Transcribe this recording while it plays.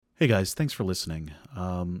Hey guys, thanks for listening.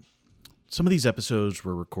 Some of these episodes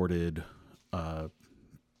were recorded about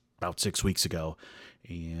 6 weeks ago,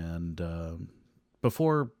 and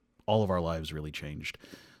before all of our lives really changed.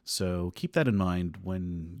 So keep that in mind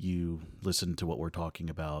when you listen to what we're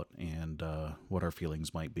talking about and what our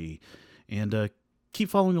feelings might be. And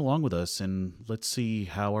keep following along with us, and let's see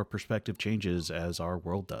how our perspective changes as our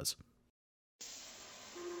world does.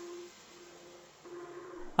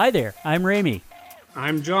 Hi there, I'm Ramey.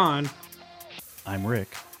 I'm John. I'm Rick.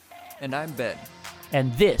 And I'm Ben.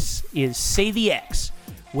 And this is Say the X,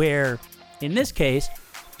 where, in this case,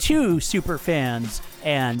 two superfans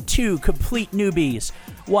and two complete newbies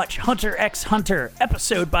watch Hunter x Hunter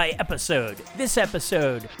episode by episode. This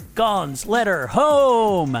episode, Gon's Letter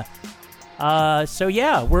Home.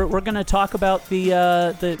 We're gonna talk about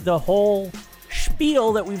the whole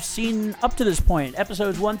spiel that we've seen up to this point,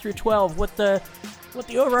 episodes 1 through 12, what the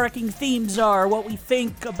overarching themes are, what we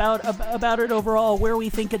think about it overall, where we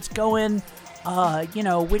think it's going,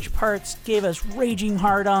 which parts gave us raging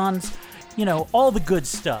hard-ons, all the good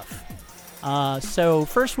stuff. So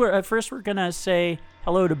first we're gonna say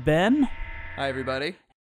hello to Ben. Hi everybody.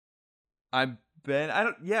 I'm Ben.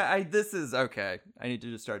 This is okay. I need to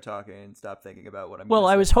just start talking and stop thinking about what I'm Well,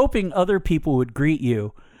 gonna I say. was hoping other people would greet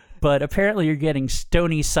you, but apparently you're getting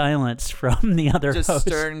stony silence from the other just hosts.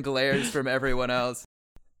 stern glares from everyone else.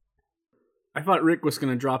 I thought Rick was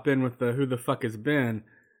going to drop in with the who the fuck is Ben.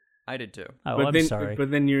 I did too. Oh, but I'm then, sorry.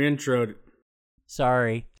 But then your intro.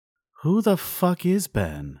 Sorry. Who the fuck is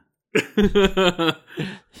Ben?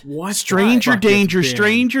 What? Stranger danger,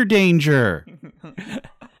 stranger danger.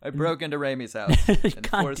 I broke into Ramey's house and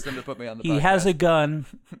God, forced him to put me on the podcast. He has a gun.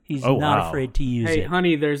 He's Oh, not wow. afraid to use Hey, it.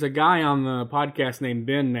 honey, there's a guy on the podcast named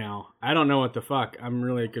Ben now. I don't know what the fuck. I'm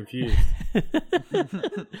really confused.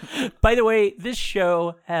 By the way, this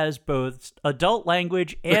show has both adult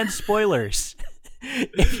language and spoilers.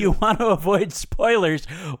 If you want to avoid spoilers,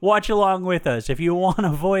 watch along with us. If you want to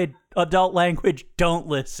avoid adult language, don't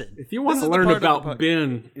listen. If you want This to is the learn part of the about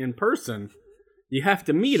Ben in person, you have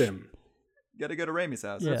to meet him. Gotta go to Ramey's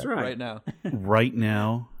house. Yeah. That's right. Right now. Right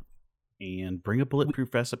now, and bring a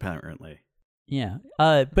bulletproof vest, apparently. Yeah.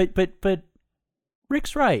 But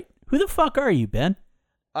Rick's right. Who the fuck are you, Ben?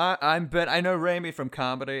 I'm Ben. I know Ramey from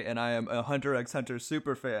comedy, and I am a Hunter x Hunter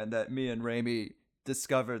super fan that me and Ramey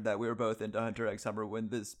discovered that we were both into Hunter x Hunter when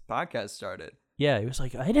this podcast started. Yeah, he was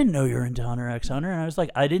like, I didn't know you were into Hunter x Hunter. And I was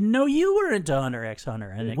like, I didn't know you were into Hunter x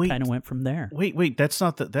Hunter. And it Wait. kind of went from there. Wait, that's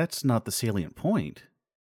not the salient point.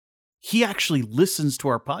 He actually listens to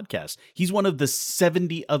our podcast. He's one of the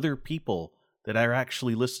 70 other people that are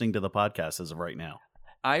actually listening to the podcast as of right now.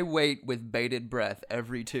 I wait with bated breath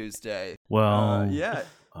every Tuesday. Well, Yeah,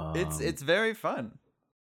 it's very fun.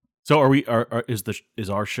 So is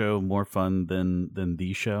our show more fun than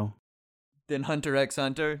the show? Then Hunter x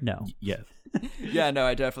Hunter? No. Yes. Yeah, no,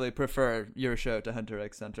 I definitely prefer your show to Hunter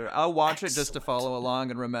x Hunter. I'll watch it just to Excellent. follow along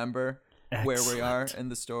and remember where we are Excellent. in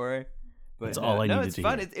the story. But That's all I no, needed it's to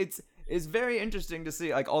fun. hear. It's very interesting to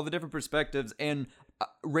see like all the different perspectives and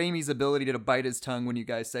Ramey's ability to bite his tongue when you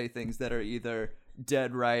guys say things that are either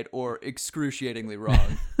dead right or excruciatingly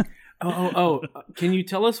wrong. Can you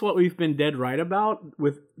tell us what we've been dead right about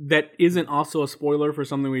with that isn't also a spoiler for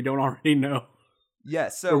something we don't already know?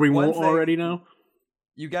 Yes, so Or we one won't thing- already know?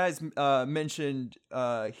 You guys mentioned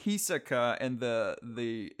Hisoka and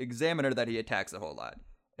the examiner that he attacks a whole lot.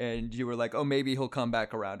 And you were like, oh, maybe he'll come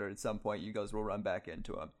back around, or at some point you guys will run back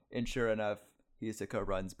into him. And sure enough, Hisoka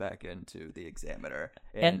runs back into the examiner.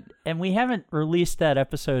 And we haven't released that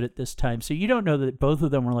episode at this time, so you don't know that both of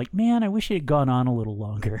them were like, man, I wish it had gone on a little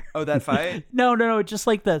longer. Oh, that fight? No, just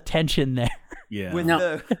like the tension there. Yeah. With Now-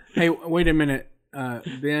 the Hey, wait a minute.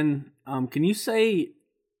 Ben, can you say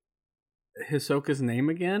Hisoka's name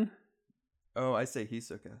again? Oh, I say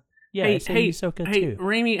Hisoka. Yeah, I say Hisoka hey, too.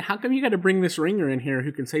 Ramey, how come you got to bring this ringer in here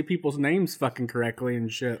who can say people's names fucking correctly and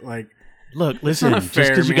shit? Like, Look, listen, not just fair,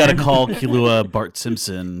 because you got to man. call Kilua Bart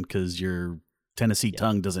Simpson because your Tennessee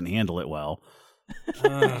tongue doesn't handle it well.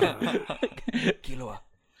 Killua.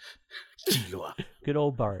 Kilua. Good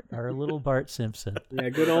old Bart, our little Bart Simpson. yeah,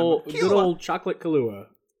 good old chocolate Kahlua.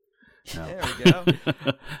 No. There we go.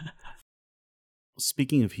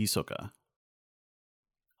 Speaking of Hisoka,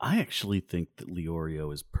 I actually think that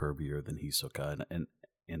Leorio is pervier than Hisoka, and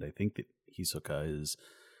I think that Hisoka is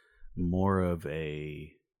more of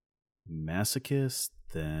a masochist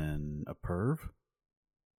than a perv.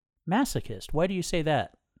 Masochist. Why do you say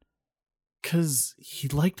that? Because he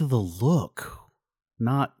liked the look,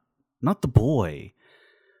 not the boy.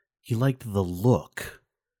 He liked the look.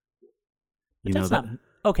 You know That's that. not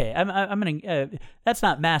okay. I'm gonna. That's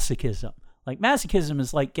not masochism. Like masochism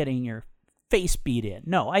is like getting your face beat in.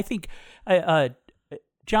 No, I think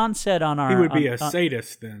John said on our He would be a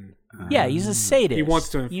sadist then. Yeah, he's a sadist. He wants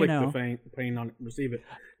to inflict the pain on receive it.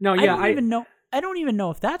 No, yeah, I don't even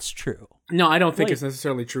know if that's true. No, I don't think it's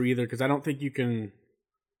necessarily true either, because I don't think you can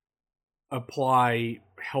apply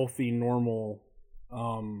healthy, normal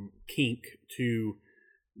kink to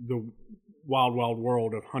the wild, wild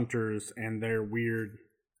world of hunters and their weird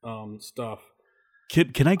stuff.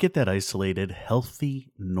 Can I get that isolated?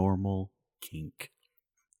 Healthy, normal kink.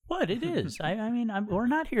 What it is? I mean, we're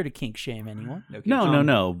not here to kink shame anyone.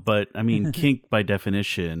 No. But I mean, kink by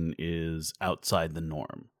definition is outside the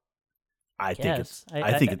norm. I think it's.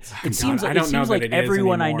 It seems like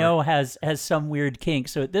everyone I know has some weird kink.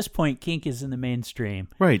 So at this point, kink is in the mainstream.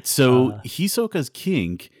 Right. So Hisoka's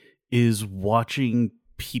kink is watching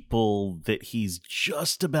people that he's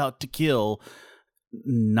just about to kill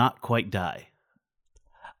not quite die.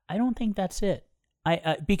 I don't think that's it.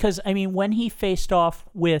 Because I mean, when he faced off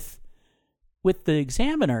with the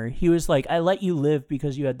examiner, he was like, "I let you live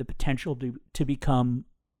because you had the potential to become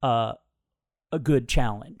a good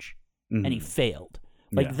challenge," and he failed.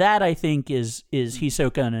 Like that, I think is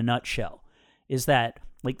Hisoka in a nutshell. Is that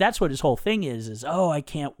like that's what his whole thing is? Oh, I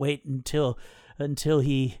can't wait until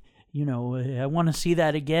he, I want to see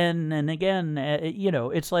that again and again.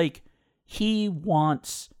 It's like he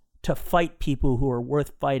wants to fight people who are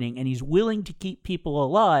worth fighting, and he's willing to keep people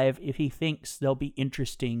alive if he thinks they'll be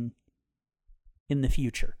interesting in the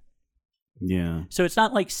future. Yeah. So it's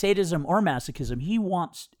not like sadism or masochism.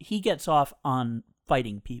 He gets off on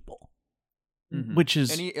fighting people. Mm-hmm. Which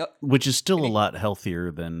is still a lot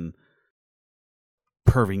healthier than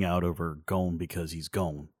perving out over Gon because he's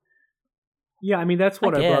Gon. Yeah, I mean, that's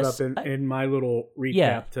what I brought up in my little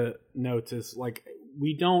recap to notes is like,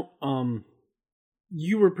 we don't,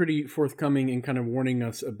 you were pretty forthcoming in kind of warning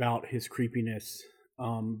us about his creepiness,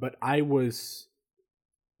 but I was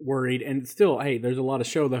worried, and still, hey, there's a lot of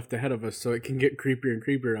show left ahead of us, so it can get creepier and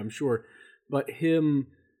creepier, I'm sure. But him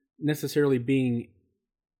necessarily being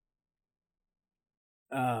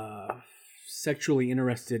sexually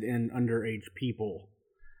interested in underage people,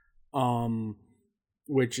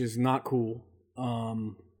 which is not cool,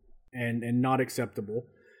 and not acceptable.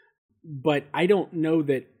 But I don't know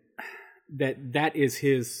that is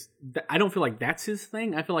his. I don't feel like that's his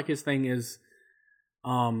thing. I feel like his thing is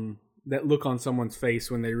that look on someone's face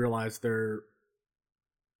when they realize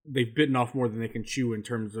they've bitten off more than they can chew in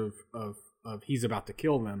terms of he's about to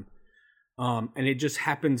kill them, and it just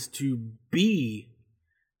happens to be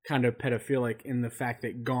kind of pedophilic in the fact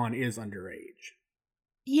that Gon is underage.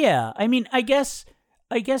 Yeah, I mean, I guess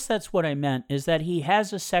that's what I meant, is that he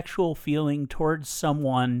has a sexual feeling towards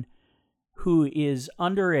someone who is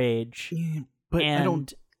underage. Yeah, but and, I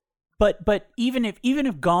don't. But even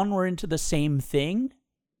if Gon were into the same thing,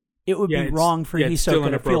 it would be wrong for Hisoka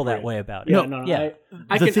to feel that way about it. No.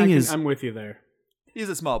 I'm with you there. He's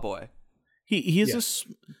a small boy. He is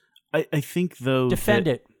I think though. Defend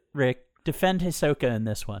it, Rick. Defend Hisoka in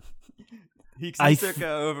this one. Hisoka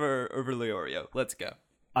over Leorio. Let's go.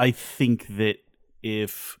 I think that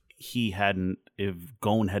if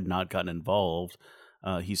Gon had not gotten involved,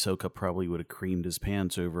 Hisoka probably would have creamed his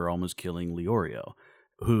pants over almost killing Leorio,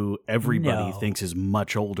 who everybody thinks is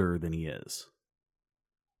much older than he is.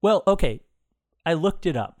 Well, okay. I looked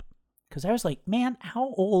it up because I was like, man,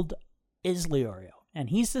 how old is Leorio?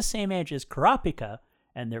 And he's the same age as Kurapika,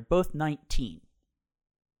 and they're both 19.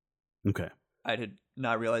 Okay. I did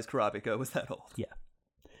not realize Kurapika was that old. Yeah.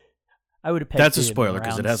 I would have. That's a spoiler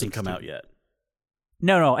because it hasn't come out yet.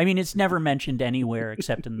 No. I mean, it's never mentioned anywhere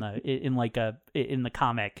except in the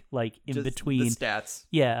comic, like in just between the stats.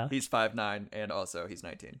 Yeah, he's 5'9" and also he's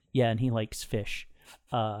 19. Yeah, and he likes fish.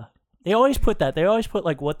 They always put that. They always put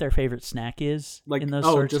like what their favorite snack is, like in those.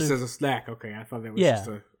 Oh, just as a snack. Okay, I thought that was just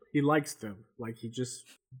he likes them. Like he just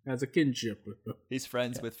has a kinship with them. He's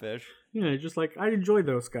friends with fish. Yeah, just like I enjoy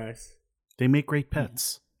those guys. They make great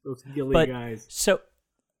pets. Those gilly guys. So,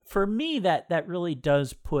 for me, that really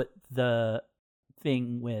does put the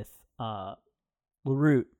thing with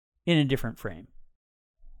Larute in a different frame.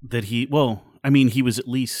 That he was at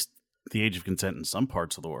least the age of consent in some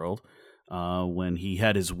parts of the world when he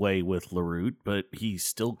had his way with Larute, but he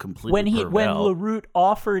still completely when Larute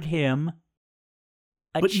offered him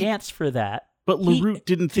a chance for that. But Larute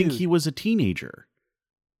didn't think he was a teenager.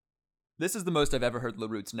 This is the most I've ever heard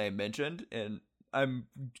Larute's name mentioned, and I'm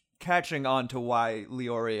catching on to why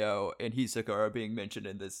Leorio and Hisoka are being mentioned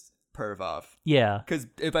in this perv off. Yeah. Because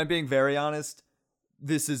if I'm being very honest,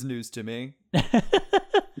 this is news to me.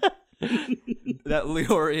 that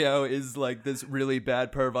Leorio is like this really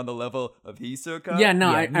bad perv on the level of Hisoka. Yeah,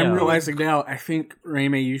 no, Yeah, I'm no. realizing now. I think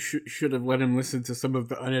Raime, you should have let him listen to some of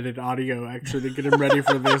the unedited audio actually to get him ready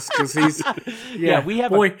for this because he's we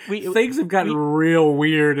have boy. Things have gotten real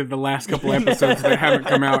weird in the last couple episodes that haven't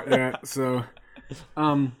come out yet. So,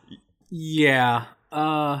 yeah.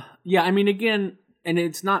 I mean, again, and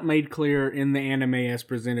it's not made clear in the anime as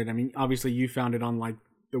presented. I mean, obviously, you found it on like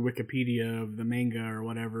the Wikipedia of the manga or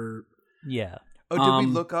whatever. Yeah. Oh, did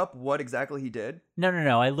we look up what exactly he did? No.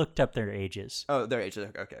 I looked up their ages. Oh, their age.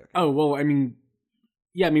 Okay. Oh well, I mean,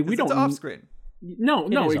 yeah, I mean, we don't. It's off screen. No,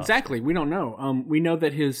 is exactly. We don't know. We know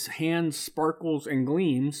that his hand sparkles and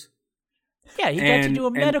gleams. Yeah, he got to do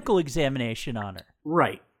a medical examination on her.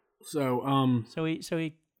 Right. So,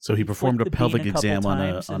 So he performed a flicked the pelvic bean a couple exam on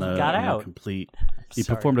times a and got out. complete. He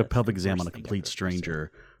Sorry, performed a that's pelvic the exam worst on a thing I've complete ever said.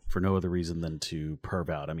 stranger for no other reason than to perv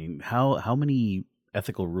out. I mean, how many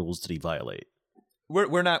ethical rules did he violate?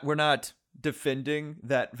 We're not defending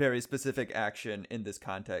that very specific action in this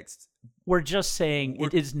context. We're just saying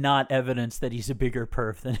it is not evidence that he's a bigger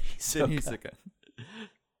perv than Hisoka.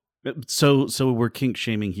 So we're kink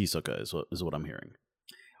shaming Hisoka is what I'm hearing.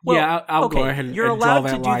 Well, yeah, I'll okay, go ahead and you're and allowed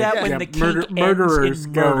draw to do line. that when the kink ends in murder.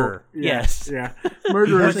 Go. Yes. Yeah.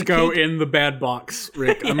 Murderers The go kink- in the bad box,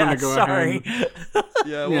 Rick. I'm gonna go sorry. ahead. Yeah,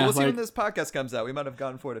 well, Yeah, we'll see when like- this podcast comes out. We might have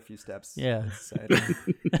gone forward a few steps. Yeah.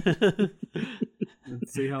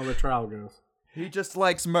 Let's see how the trial goes. He just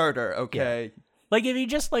likes murder, okay? Like if he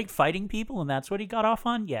just like fighting people and that's what he got off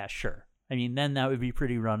on, yeah, sure. I mean, then that would be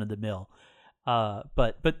pretty run of the mill.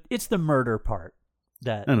 But it's the murder part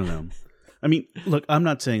that I don't know. I mean, look, I'm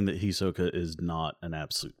not saying that Hisoka is not an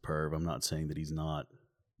absolute perv. I'm not saying that he's not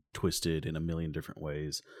twisted in a million different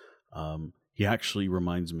ways. He actually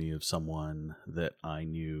reminds me of someone that I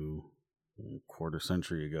knew a quarter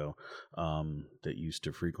century ago that used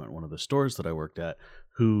to frequent one of the stores that I worked at,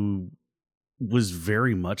 who was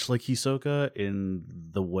very much like Hisoka in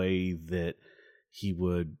the way that he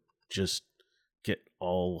would just get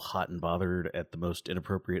all hot and bothered at the most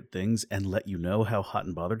inappropriate things and let you know how hot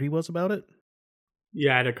and bothered he was about it.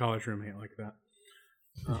 Yeah, I had a college roommate like that.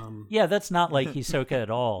 yeah, that's not like Hisoka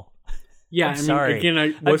at all. Yeah, I'm I mean, sorry. again,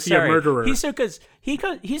 I'm was he a sorry. murderer?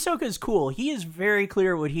 Hisoka's cool. He is very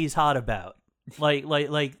clear what he's hot about. Like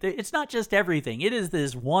it's not just everything. It is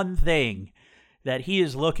this one thing that he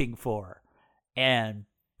is looking for, and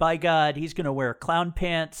by God, he's gonna wear clown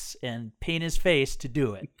pants and paint his face to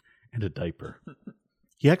do it. And a diaper.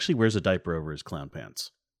 He actually wears a diaper over his clown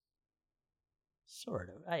pants. Sort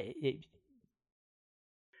of.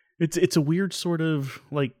 It's a weird sort of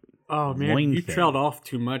like Oh man, loin you thing. trailed off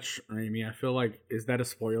too much, Amy. I feel like, is that a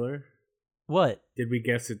spoiler? What? Did we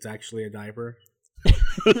guess it's actually a diaper?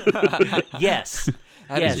 Yes.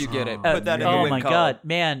 How Yes. did you get it? Oh, Put that in the Oh win my column. God,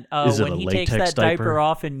 man! Is it when a he takes latex that diaper diaper?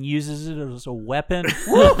 off and uses it as a weapon,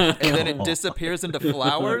 And then it disappears into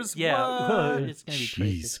flowers? yeah, What? it's gonna be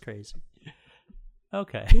crazy. It's Jeez. crazy.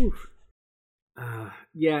 Okay.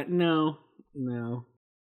 Yeah, no.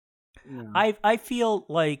 I feel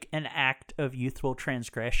like an act of youthful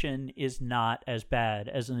transgression is not as bad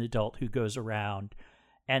as an adult who goes around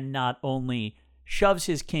and not only shoves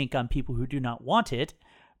his kink on people who do not want it,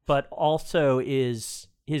 but also is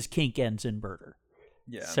his kink ends in murder.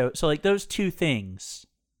 Yeah. So like those two things,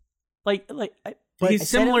 like I He's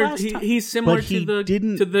said it similar. last time. He's similar But he to the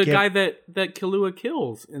didn't guy get- that Killua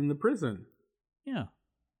kills in the prison. Yeah,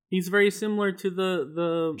 He's very similar to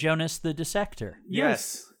the Jonas the Dissector.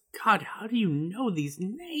 Yes. God, how do you know these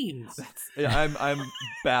names? Yeah, I'm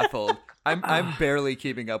baffled. I'm barely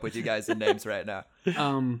keeping up with you guys in names right now.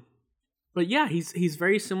 But yeah, he's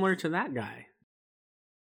very similar to that guy.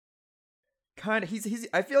 Kind of. He's.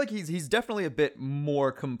 I feel like he's definitely a bit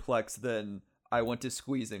more complex than I want to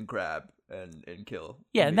squeeze and grab and kill.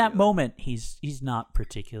 Yeah, in that immediately. moment, he's not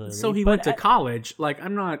particularly. So he but went to college. Like,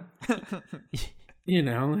 I'm not. You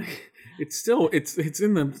know, it's still it's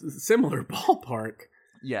in the similar ballpark.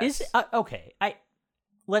 Yes. Is okay.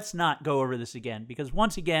 Let's not go over this again because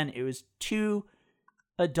once again, it was two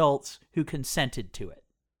adults who consented to it,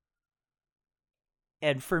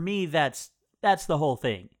 and for me, that's the whole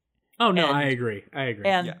thing. Oh no, And- I agree.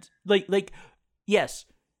 And Yeah. like yes,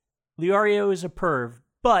 Leorio is a perv,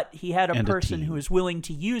 but he had a And a person teen. who was willing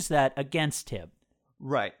to use that against him.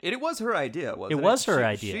 Right. It was her idea, wasn't it? It was her She-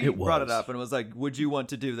 idea. She It brought it was. up and was like, "Would you want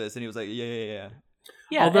to do this?" And he was like, "Yeah."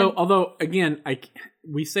 Yeah. Although again,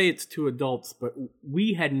 we say it's two adults, but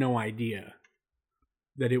we had no idea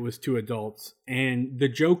that it was two adults, and the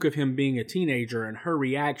joke of him being a teenager and her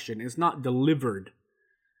reaction is not delivered,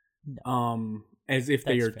 as if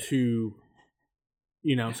they That's are fair. two.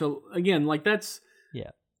 You know, so again, like that's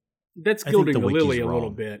yeah. that's I think gilding the the wiki's lily a little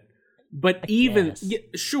wrong. bit. But even guess. yeah,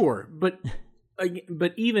 sure, but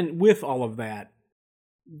even with all of that,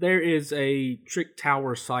 there is a Trick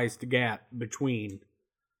Tower sized gap between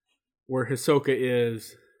where Hisoka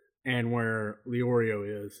is and where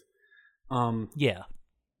Leorio is. Yeah.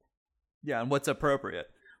 Yeah, and what's appropriate?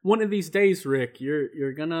 One of these days, Rick,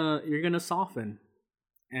 you're gonna soften,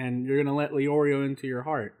 and you're gonna let Leorio into your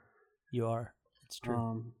heart. You are. It's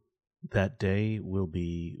true. That day will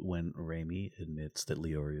be when Raimi admits that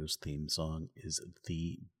Leorio's theme song is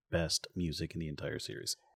the best music in the entire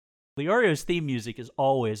series. Leorio's theme music is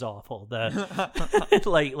always awful. The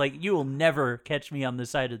like you will never catch me on the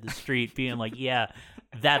side of the street being like, yeah,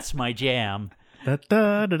 that's my jam. Da,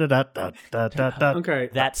 da, da, da, da, da, da, da. Okay,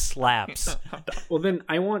 That slaps. well then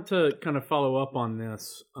I want to kind of follow up on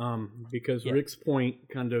this because Yeah. Rick's point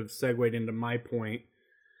kind of segued into my point.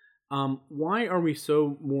 Why are we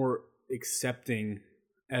so more accepting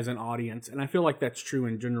as an audience? And I feel like that's true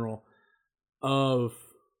in general of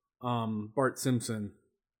Bart Simpson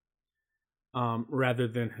rather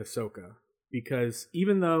than Hisoka, because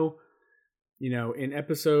even though in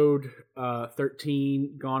episode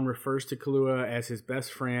 13, Gon refers to Kahlua as his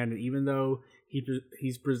best friend, and even though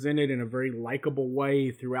he's presented in a very likable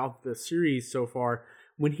way throughout the series so far,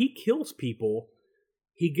 when he kills people,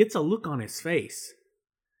 he gets a look on his face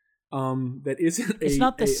that isn't. It's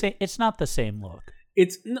not the same. It's not the same look.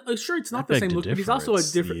 It's sure it's not the same look, but he's also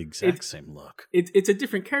It's a different. the exact same look. It's a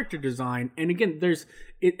different character design, and again,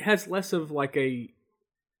 it has less of like a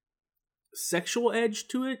sexual edge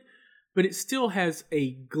to it, but it still has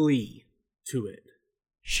a glee to it.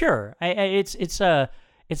 Sure, it's a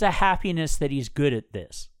happiness that he's good at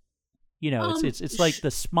this. It's like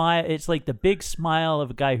the smile. It's like the big smile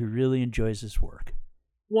of a guy who really enjoys his work.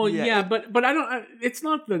 Well, Yeah, yeah, but I don't. It's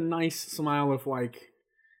not the nice smile of like.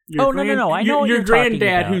 No. I know what your you're talking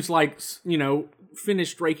granddad about. who's like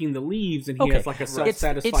finished raking the leaves and he Okay, has like a it's-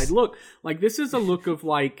 self-satisfied look. Like this is a look of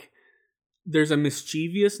like there's a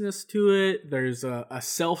mischievousness to it. There's a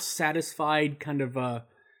self-satisfied kind of a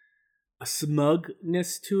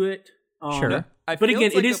smugness to it. Sure. I But feel again,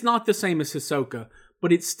 it's like it is not the same as Hisoka,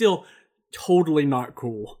 but it's still totally not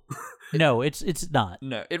cool. No, it's not.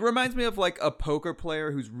 No, it reminds me of like a poker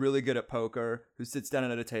player who's really good at poker, who sits down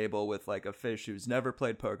at a table with like a fish who's never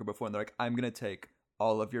played poker before, and they're like, "I'm gonna take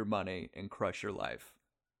all of your money and crush your life.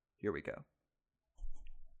 Here we go."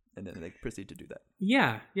 And then they proceed to do that.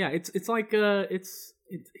 Yeah. It's like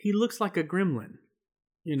he looks like a gremlin,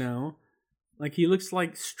 like he looks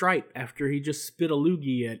like Stripe after he just spit a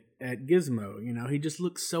loogie at Gizmo. He just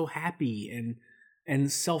looks so happy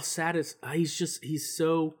and self-satisfied.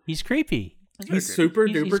 He's creepy. He's super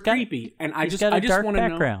He's duper got- creepy, and I He's just got a dark want to know.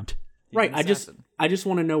 background. He's Right, an I assassin. just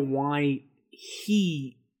want to know why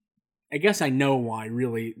he. I guess I know why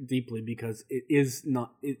really deeply because it is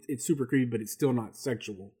not. It's super creepy, but it's still not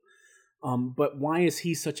sexual. But why is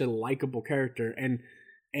he such a likable character? And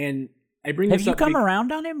I bring Have this you up come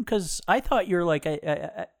around on him? Because I thought you're like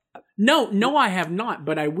No, I have not.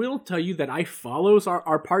 But I will tell you that I follows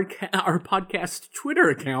our podcast Twitter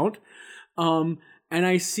account, and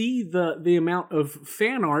I see the amount of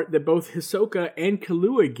fan art that both Hisoka and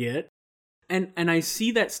Kahlua get, and I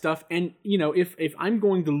see that stuff. And if I'm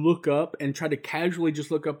going to look up and try to casually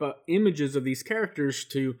just look up images of these characters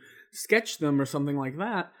to sketch them or something like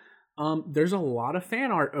that, there's a lot of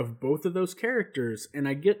fan art of both of those characters, and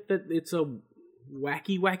I get that it's a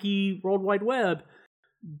wacky World Wide Web,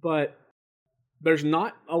 but there's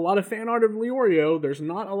not a lot of fan art of Leorio. There's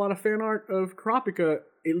not a lot of fan art of Kurapika,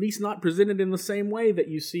 at least not presented in the same way that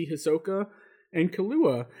you see Hisoka and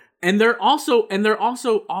Kahlua. And they're also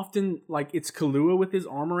often like it's Kahlua with his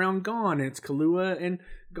arm around Gon, and it's Kahlua and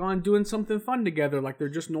Gon doing something fun together, like they're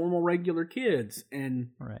just normal regular kids. And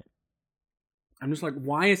right. I'm just like,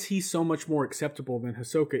 why is he so much more acceptable than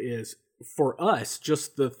Hisoka is for us,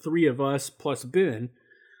 just the three of us plus Ben,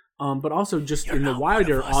 but also just in the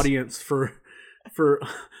wider audience for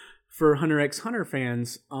Hunter x Hunter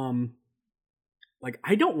fans. Like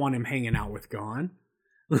I don't want him hanging out with Gon.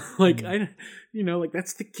 Like like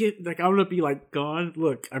that's the kid. Like I want to be like, Gon,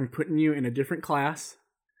 look, I'm putting you in a different class.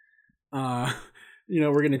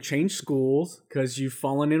 We're gonna change schools because you've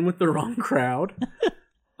fallen in with the wrong crowd.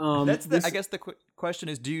 I guess the question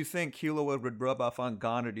is, do you think Killua would rub off on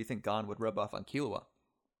Gon, or do you think Gon would rub off on Killua?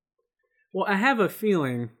 Well, I have a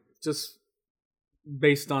feeling, just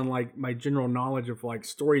based on like my general knowledge of like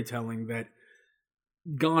storytelling, that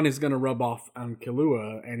Gon is going to rub off on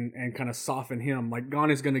Killua and kind of soften him. Like Gon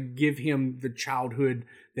is going to give him the childhood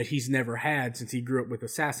that he's never had since he grew up with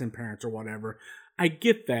assassin parents or whatever. I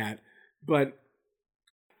get that, but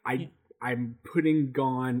I I'm putting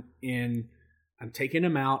Gon in. I'm taking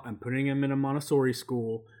him out. I'm putting him in a Montessori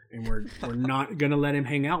school, and we're not gonna let him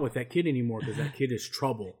hang out with that kid anymore because that kid is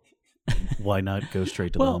trouble. Why not go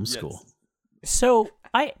straight to the homeschool? So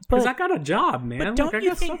because I got a job, man. But I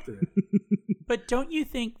got stuff to do. But don't you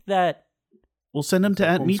think that? We'll send him to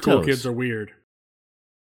Aunt Homeschool Mito's. kids are weird.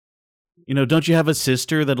 You know, don't you have a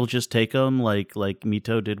sister that'll just take him like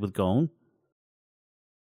Mito did with Gon?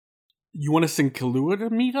 You want to sing Kahlua to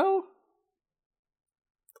Mito?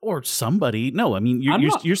 Or somebody? No, I mean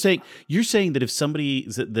you're saying that if somebody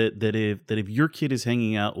that if your kid is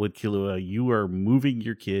hanging out with Killua, you are moving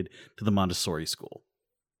your kid to the Montessori school.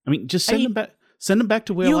 I mean, just send him back. Send him back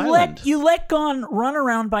to Whale Island. You let Gon run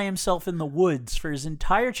around by himself in the woods for his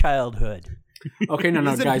entire childhood. Okay, no,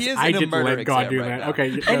 guys, I get to let God do right that. now.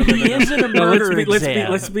 Okay, And he is in a murder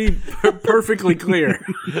exam. Let's be perfectly clear.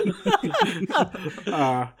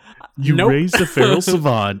 You nope. raised a feral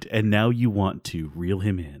savant, and now you want to reel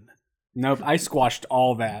him in. Nope, I squashed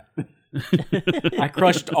all that. I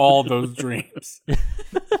crushed all those dreams.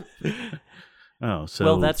 Oh, so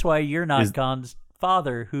Well, that's why you're not Gon's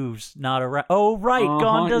father, who's not around. Oh, right,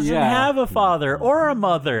 Gon doesn't have a father or a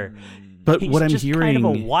mother. But He's what I'm just hearing, kind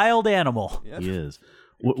of a wild animal. Yep. he is.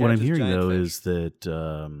 What I'm catches hearing giant though fish. is that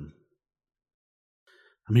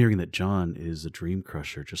I'm hearing that John is a dream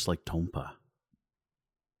crusher, just like Tompa.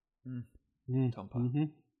 Tompa. Mm-hmm.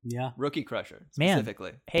 Yeah. Rookie Crusher, Man.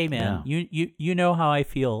 specifically. Hey, man, you know how I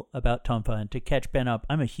feel about Tompa, and to catch Ben up,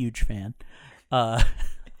 I'm a huge fan. I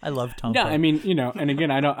love Tompa. Yeah, I mean, and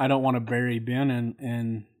again, I don't want to bury Ben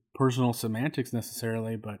in personal semantics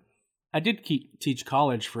necessarily, but I did teach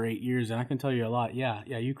college for 8 years, and I can tell you a lot. Yeah,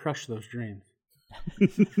 you crushed those dreams.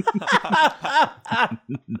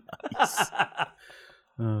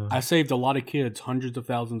 I saved a lot of kids hundreds of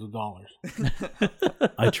thousands of dollars.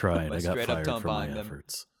 I tried. By I got straight up fired for my Tompa'ing them.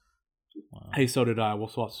 efforts. Hey, so did I. We'll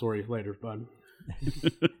swap stories later, bud.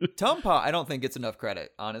 Tompa, I don't think gets enough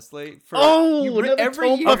credit, honestly. For Another every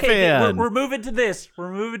Tompa year, Okay, fan. we're moving to this.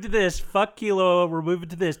 We're moving to this. Fuck Kilo. We're moving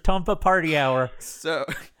to this. Tompa party hour. So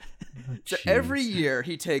every year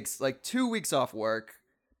he takes like 2 weeks off work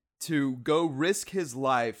to go risk his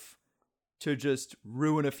life to just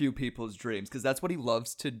ruin a few people's dreams, because that's what he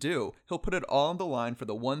loves to do. He'll put it all on the line for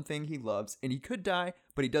the one thing he loves, and he could die,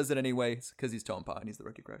 but he does it anyway because he's Tompa and he's the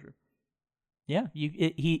Rookie Crusher. Yeah,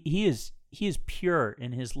 he is pure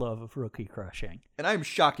in his love of rookie crushing. And I'm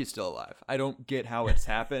shocked he's still alive. I don't get how it's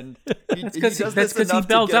happened. That's because he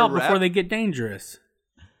bells out before they get dangerous.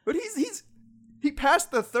 But he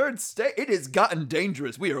passed the third stage. It has gotten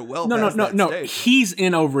dangerous. We are well past No. that stage. He's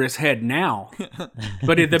in over his head now.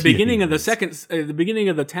 But at the beginning of the beginning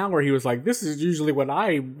of the tower, he was like, "This is usually when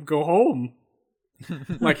I go home."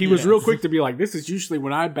 Like he was real quick to be like, "This is usually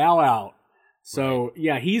when I bow out." So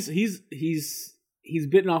yeah, he's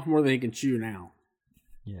bitten off more than he can chew now.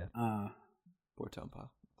 Yeah. Poor Tompa.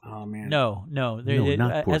 Oh man. No.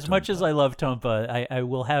 not poor As much Tompa. as I love Tompa, I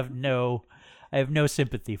will have no. I have no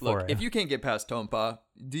sympathy for Look, him. if you can't get past Tompa,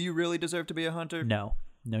 do you really deserve to be a hunter? No,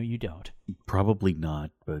 you don't. Probably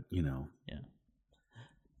not, but Yeah.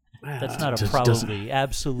 That's not a Just probably.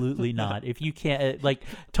 Absolutely not. If you can't, like,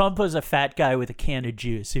 Tompa's a fat guy with a can of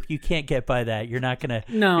juice. If you can't get by that, you're not gonna.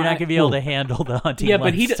 No, you're not gonna be able to handle the hunting Yeah,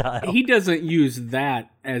 but lifestyle. he doesn't use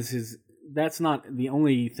that as his. That's not the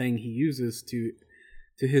only thing he uses to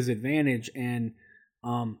his advantage. And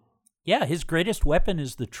yeah, his greatest weapon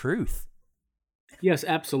is the truth. yes,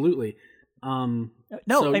 absolutely. No,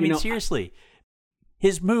 So, I mean seriously.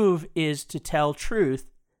 His move is to tell truth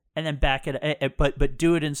and then back it, but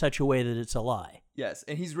do it in such a way that it's a lie. Yes,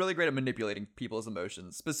 and he's really great at manipulating people's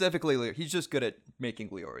emotions. Specifically, he's just good at making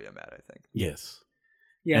Leoria mad, I think. yes.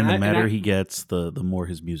 Yeah, And the I- madder I- he gets, the more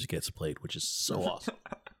his music gets played, which is so awesome.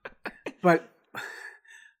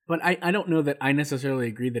 But I don't know that I necessarily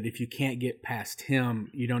agree that if you can't get past him,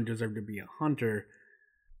 you don't deserve to be a hunter.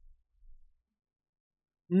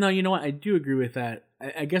 No, you know what? I do agree with that.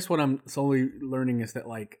 I guess what I'm slowly learning is that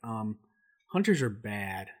like hunters are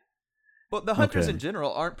bad. But the hunters Okay. in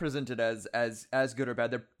general aren't presented as good or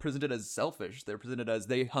bad. They're presented as selfish. They're presented as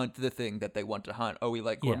they hunt the thing that they want to hunt. Oh, we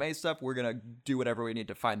like gourmet stuff. We're going to do whatever we need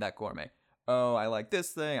to find that gourmet. Oh, I like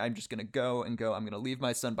this thing. I'm just going to go. I'm going to leave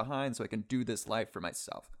my son behind so I can do this life for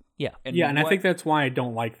myself. Yeah. And Yeah, and I what- think that's why I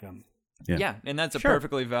don't like them. Yeah, and that's a Sure.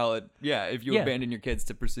 perfectly valid. Yeah, if you Yeah. abandon your kids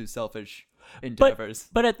to pursue selfish But endeavors.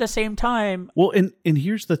 but at the same time, Well, and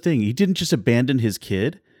here's the thing. He didn't just abandon his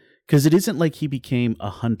kid, because it isn't like he became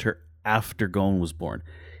a hunter after Gon was born.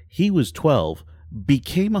 He was 12,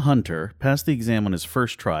 became a hunter, passed the exam on his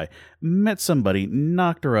first try, met somebody,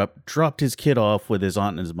 knocked her up, dropped his kid off with his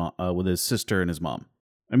aunt and his mom, with his sister and his mom.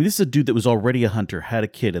 I mean, this is a dude that was already a hunter, had a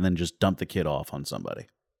kid, and then just dumped the kid off on somebody.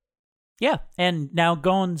 Yeah, and now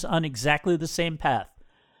Gon's on exactly the same path.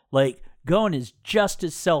 Like, Gon is just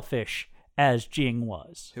as selfish as Jing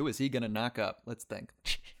was. Who is he going to knock up? Let's think.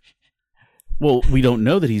 Well, we don't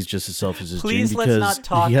know that he's just as selfish as Jing Please let's because not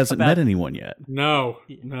talk he hasn't about- met anyone yet. No.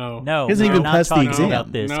 No, He hasn't we're even not passed the talking exam.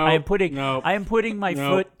 about this. No, I am putting no, I am putting my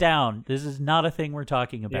no. foot down. This is not a thing we're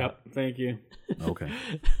talking about. Yep. Thank you. Okay.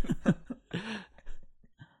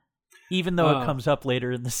 Even though it comes up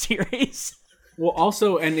later in the series. Well,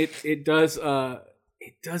 also, and it does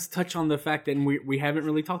touch on the fact that we haven't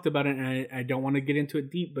really talked about it, and I don't want to get into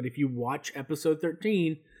it deep, but if you watch episode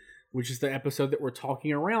 13, which is the episode that we're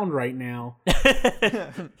talking around right now,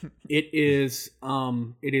 it is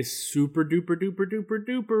super duper duper duper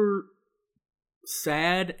duper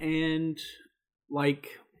sad and like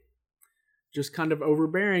just kind of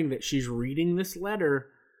overbearing that she's reading this letter.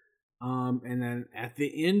 And then at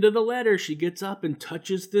the end of the letter, she gets up and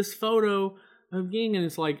touches this photo of Ging, and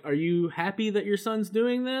it's like, are you happy that your son's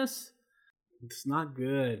doing this? It's not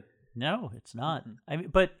good. No, it's not.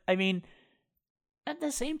 I mean, at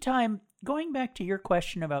the same time, going back to your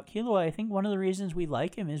question about Killua, I think one of the reasons we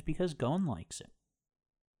like him is because Gon likes him.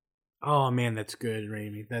 Oh man, that's good,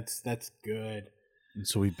 Raimi. That's good. And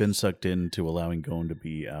so we've been sucked into allowing Gon to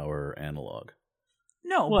be our analog.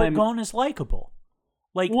 No, Well, but I mean- Gon is likable.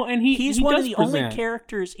 Like, Well, and he's he one of does the present. only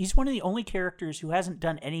characters. He's one of the only characters who hasn't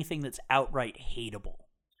done anything that's outright hateable.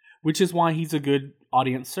 Which is why he's a good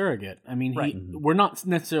audience surrogate. I mean, Right. we're not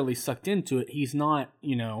necessarily sucked into it. He's not,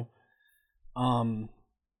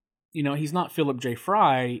 he's not Philip J.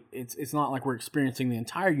 Fry. It's not like we're experiencing the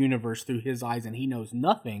entire universe through his eyes and he knows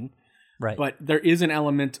nothing. Right. But there is an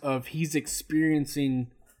element of he's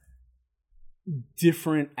experiencing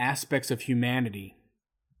different aspects of humanity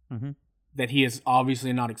Mhm. that he has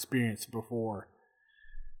obviously not experienced before.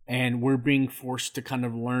 And we're being forced to kind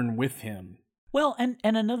of learn with him. Well, and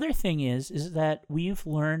another thing is that we've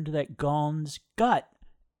learned that Gon's gut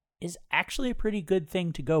is actually a pretty good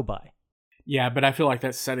thing to go by. Yeah, but I feel like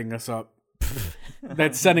that's setting us up.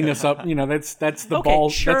 That's setting us up. That's the Okay, ball.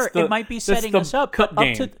 sure, that's the, it might be that's setting the us up, cut but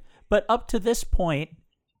game. up to this point,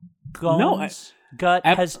 Gon's gut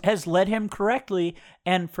has led him correctly,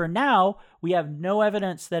 and for now, we have no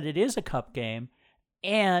evidence that it is a cup game,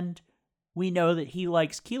 and we know that he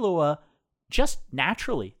likes Killua just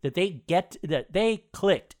naturally, that they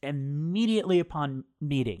clicked immediately upon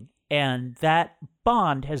meeting, and that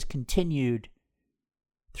bond has continued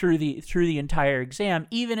through the entire exam,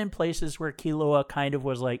 even in places where Killua kind of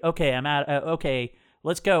was like, okay, I'm out, okay,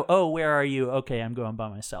 let's go. Oh, where are you? Okay, I'm going by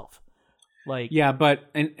myself. Like, Yeah, but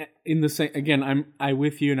and in the same again, I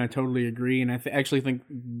with you, and I totally agree, and I actually think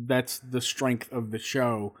that's the strength of the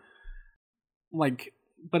show. Like,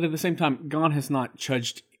 but at the same time, Gon has not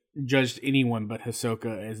judged anyone but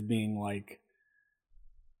Hisoka as being like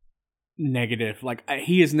negative. Like,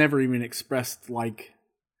 he has never even expressed like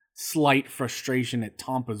slight frustration at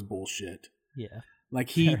Tampa's bullshit. yeah. Like,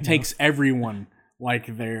 he Fair takes everyone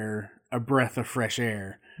like they're a breath of fresh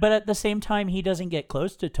air. But at the same time, he doesn't get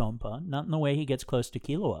close to Tompa, not in the way he gets close to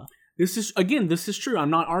Killua. This is true. I'm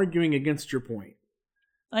not arguing against your point.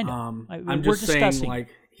 I know. I'm we're just saying, discussing. like,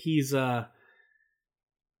 he's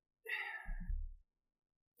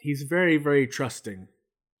very, very trusting,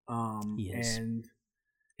 Yes. and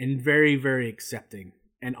very, very accepting.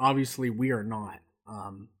 And obviously, we are not.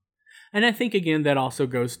 And I think again that also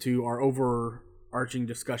goes to our overarching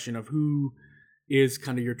discussion of who is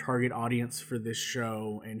kind of your target audience for this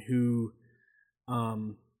show, and who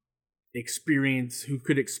could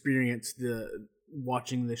experience the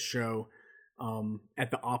watching this show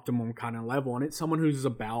at the optimum kind of level. And it's someone who's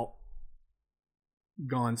about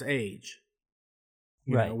Gon's age,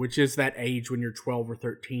 you Right. know, which is that age when you're 12 or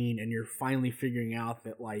 13 and you're finally figuring out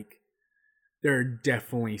that, like, there are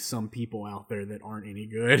definitely some people out there that aren't any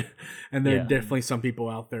good, and there Yeah. are definitely some people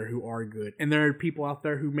out there who are good, and there are people out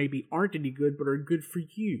there who maybe aren't any good but are good for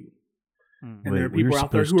you, and Wait, there are we were people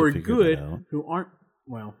out there supposed who to are figure good that out. who aren't.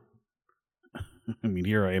 Well, I mean,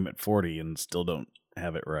 here I am at 40 and still don't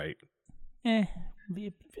have it right.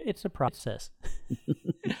 It's a process.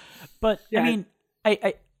 But Yeah, I mean,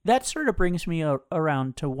 I that sort of brings me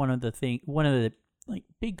around to one of the like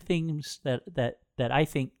big themes that I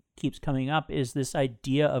think keeps coming up is this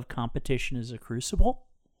idea of competition as a crucible,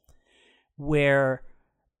 where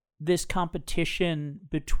this competition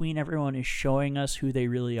between everyone is showing us who they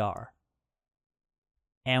really are.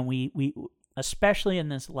 And we especially in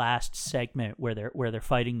this last segment where they're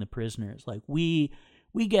fighting the prisoners, like we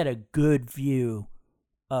get a good view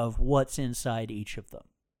of what's inside each of them.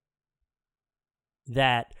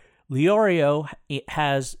 That Leorio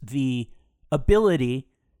has the ability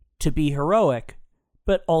to be heroic,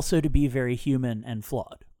 but also to be very human and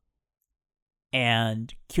flawed.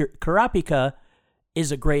 And Kurapika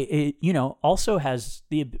is a great, also has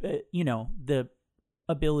the, the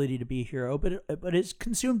ability to be a hero, but is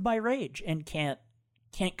consumed by rage and can't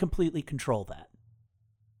completely control that.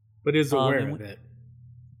 But is aware of it.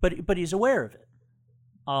 But he's aware of it.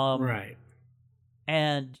 Right.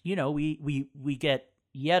 And we get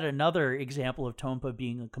yet another example of Tompa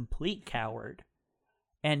being a complete coward,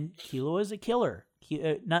 and Killua is a killer.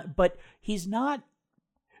 But he's not.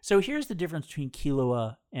 So here's the difference between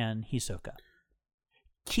Killua and Hisoka.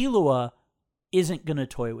 Killua isn't going to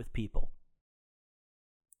toy with people.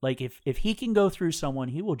 Like if he can go through someone,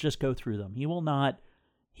 he will just go through them. He will not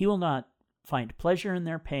find pleasure in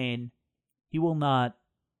their pain. He will not,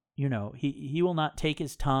 he will not take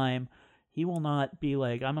his time. He will not be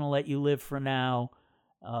like, I'm going to let you live for now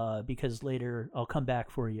because later I'll come back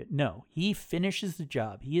for you. No, he finishes the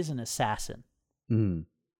job. He is an assassin. Mm.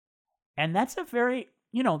 And that's a very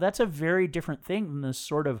different thing than this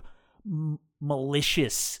sort of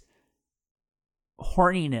malicious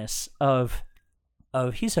horniness of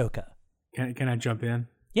Hisoka. Can I jump in?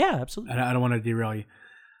 Yeah, absolutely. I don't want to derail you.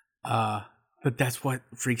 But that's what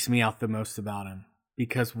freaks me out the most about him.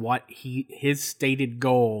 Because his stated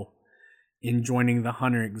goal in joining the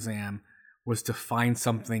Hunter exam was to find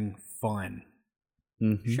something fun.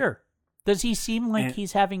 Mm-hmm. Sure. Does he seem like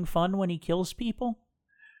he's having fun when he kills people?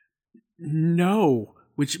 No,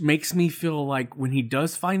 which makes me feel like when he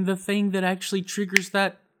does find the thing that actually triggers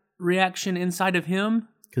that reaction inside of him.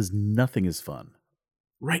 Because nothing is fun.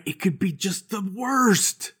 Right, it could be just the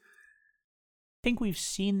worst. I think we've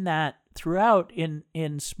seen that throughout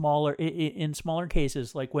in smaller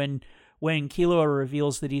cases, like when Killua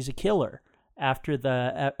reveals that he's a killer after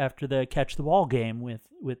the catch the ball game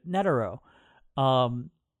with Netero.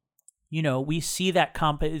 We see that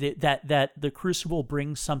that the Crucible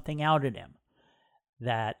brings something out in him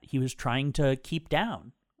that he was trying to keep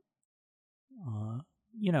down.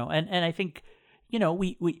 And I think,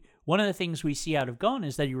 we one of the things we see out of Gon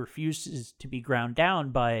is that he refuses to be ground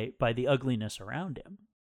down by the ugliness around him.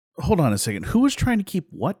 Hold on a second. Who was trying to keep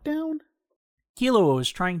what down? Killua was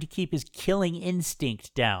trying to keep his killing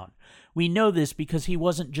instinct down. We know this because he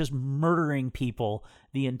wasn't just murdering people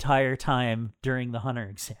the entire time during the Hunter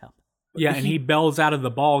exam. Yeah, and he bails out of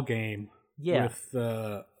the ball game. Yeah,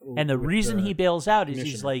 and the reason he bails out is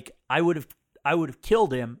he's like, I would have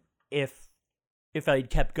killed him if I'd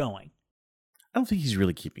kept going. I don't think he's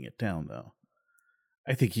really keeping it down, though.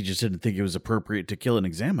 I think he just didn't think it was appropriate to kill an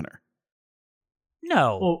examiner.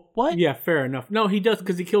 No. Well, what? Yeah, fair enough. No, he does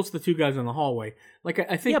because he kills the two guys in the hallway. Like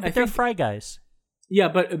I think. Yeah, but they're Fry guys. Yeah,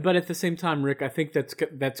 but at the same time, Rick, I think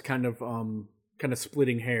that's kind of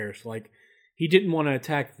splitting hairs. Like he didn't want to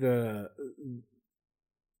attack the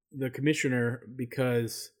commissioner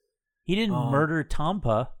because he didn't murder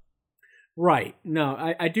Tompa. Right.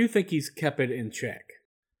 No, I do think he's kept it in check.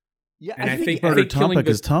 Yeah, and I think he murdered Tompa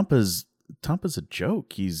because Tompa's a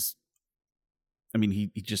joke. He's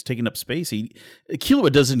just taking up space.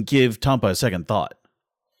 Killua doesn't give Tompa a second thought.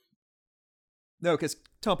 No, because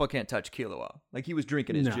Tompa can't touch Killua. Like he was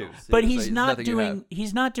drinking his juice. But he's not doing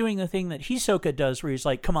the thing that Hisoka does, where he's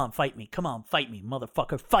like, "Come on, fight me! Come on, fight me,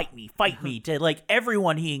 motherfucker! Fight me!" To like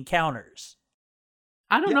everyone he encounters.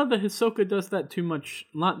 I don't know that Hisoka does that too much,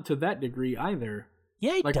 not to that degree either.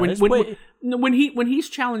 Yeah, he like does. When he's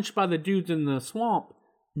challenged by the dudes in the swamp.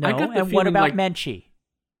 No, I got the and what about like, Menchie?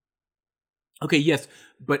 Okay, yes,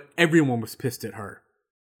 but everyone was pissed at her.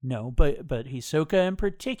 No, but Hisoka in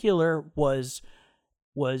particular was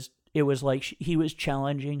like he was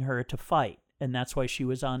challenging her to fight, and that's why she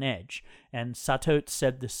was on edge. And Sato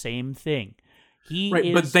said the same thing.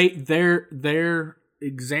 But they're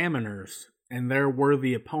examiners and they're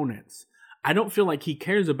worthy opponents. I don't feel like he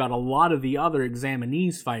cares about a lot of the other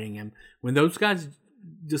examinees fighting him. When those guys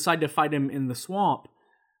decide to fight him in the swamp,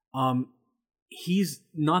 he's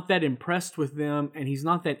not that impressed with them, and he's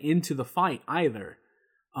not that into the fight either.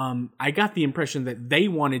 I got the impression that they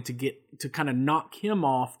wanted to kind of knock him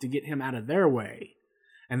off to get him out of their way.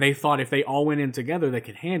 And they thought if they all went in together, they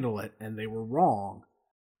could handle it, and they were wrong.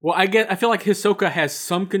 Well, I feel like Hisoka has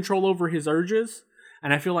some control over his urges,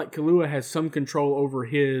 and I feel like Killua has some control over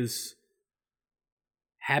his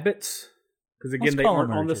habits. Because again, they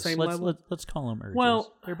aren't on the same level. Let's call them urges.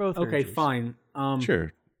 Well, they're both okay, urges. fine.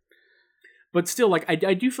 Sure. But still, like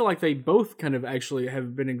I do feel like they both kind of actually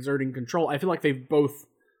have been exerting control. I feel like they've both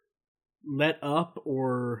let up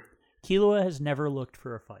or... Killua has never looked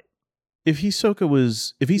for a fight. Hisoka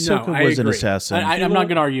was I an agree. assassin, I'm not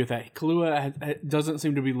going to argue with that. Kahlua doesn't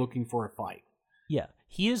seem to be looking for a fight. Yeah,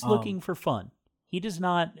 he is looking for fun. He does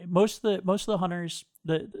not. Most of the hunters,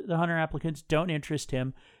 the hunter applicants, don't interest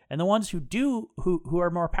him, and the ones who do, who are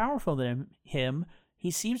more powerful than him,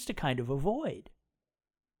 he seems to kind of avoid.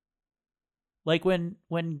 Like when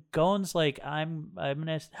Gon's like, I'm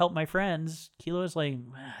gonna help my friends, Kilo's like,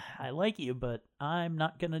 I like you, but I'm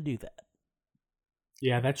not gonna do that.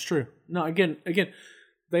 Yeah, that's true. No, again,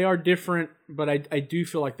 they are different, but I do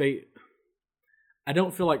feel like I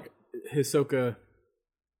don't feel like Hisoka.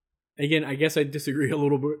 Again, I guess I disagree a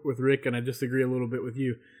little bit with Rick, and I disagree a little bit with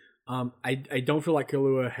you. I don't feel like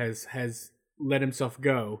Kahlua has let himself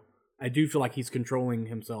go. I do feel like he's controlling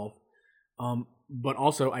himself. But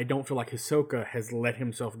also, I don't feel like Hisoka has let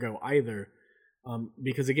himself go either.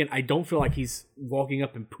 Because again, I don't feel like he's walking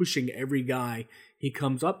up and pushing every guy he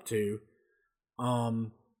comes up to.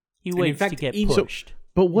 He waits to get pushed.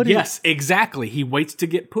 But what? Yes, exactly. He waits to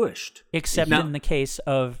get pushed. Except in the case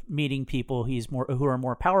of meeting people who are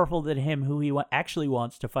more powerful than him, who he actually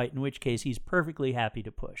wants to fight. In which case, he's perfectly happy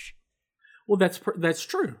to push. Well, that's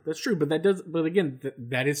true. That's true. But again,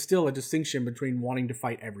 that is still a distinction between wanting to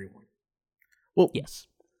fight everyone. Well, yes.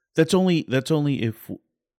 That's only if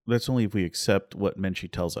we accept what Menchi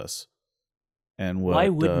tells us, and what Why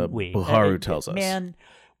wouldn't we? Buharu tells us. Man,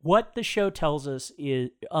 what the show tells us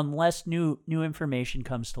is, unless new information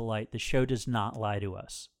comes to light, the show does not lie to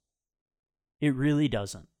us. It really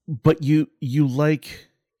doesn't. But you like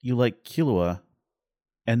Killua,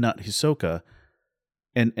 and not Hisoka,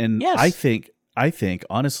 and yes. I think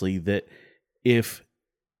honestly that if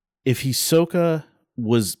Hisoka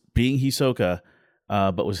was being Hisoka,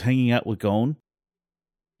 but was hanging out with Gon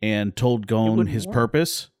and told Gon his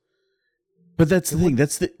purpose. But that's the thing.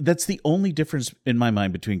 That's the only difference in my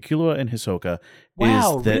mind between Killua and Hisoka.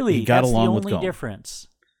 Wow, is that really? he got that's along the with only Gon. difference.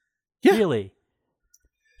 Yeah. Really.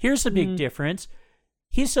 Here's a big difference.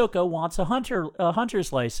 Hisoka wants a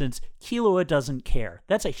hunter's license. Killua doesn't care.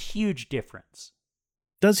 That's a huge difference.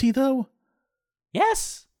 Does he though?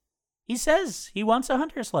 Yes. He says he wants a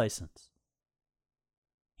hunter's license.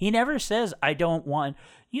 He never says, I don't want,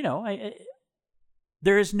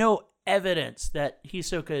 there is no evidence that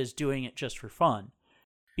Hisoka is doing it just for fun,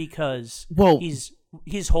 because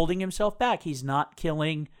he's holding himself back. He's not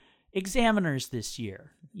killing examiners this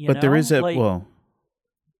year. There is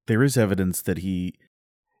there is evidence that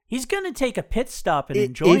he's going to take a pit stop and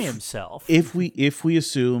enjoy himself. If we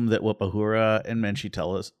assume that what Bahura and Menchi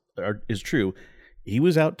tell us is true, he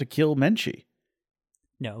was out to kill Menchi.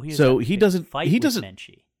 No, he doesn't.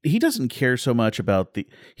 Menchi. He doesn't care so much about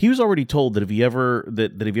he was already told that if he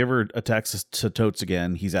ever attacks Satotes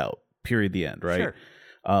again, he's out. Period. The end. Right. Sure.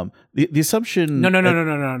 The assumption.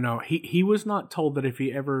 No. He was not told that if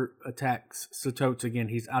he ever attacks Satotes again,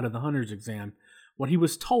 he's out of the hunter's exam. What he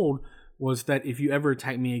was told was that if you ever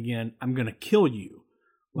attack me again, I'm going to kill you.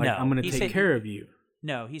 I'm going to take care of you.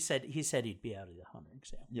 No, he said he'd be out of the hunter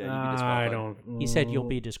exam. Yeah, you'd be disqualified. He said you'll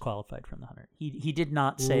be disqualified from the hunter. He did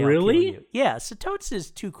not say really? I'll kill you. Yeah, Satotes is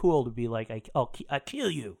too cool to be like I'll kill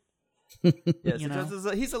you. Yeah,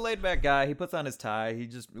 he's a laid back guy. He puts on his tie. He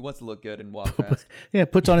wants to look good and walk fast. Yeah,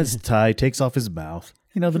 puts on his tie, takes off his mouth.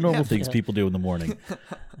 The normal things people do in the morning.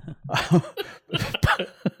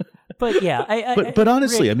 But yeah, but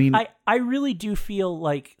honestly, Rick, I mean, I really do feel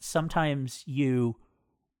like sometimes you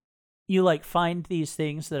find these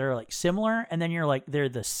things that are like similar, and then you're like they're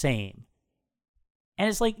the same, and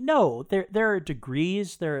it's like no, there are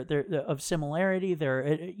degrees there of similarity.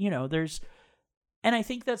 There's, and I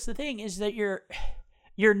think that's the thing, is that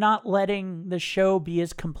you're not letting the show be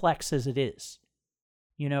as complex as it is.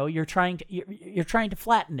 You're trying to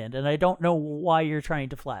flatten it, and I don't know why you're trying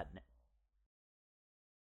to flatten it.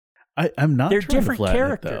 I'm not. They're trying different to flatten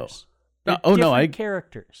characters. It, though.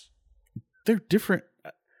 Characters. They're different.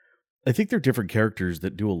 I think they're different characters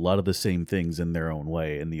that do a lot of the same things in their own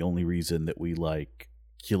way, and the only reason that we like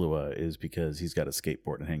Killua is because he's got a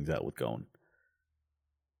skateboard and hangs out with Gon.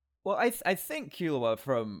 Well, I think Killua,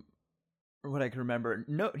 from what I can remember,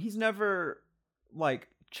 he's never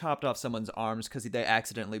chopped off someone's arms because they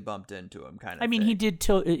accidentally bumped into him. Kind of. I mean, he did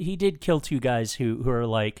kill two guys who are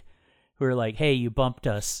like, hey, you bumped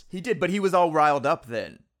us. He did, but he was all riled up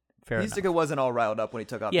then. Fair Hisoka enough. wasn't all riled up when he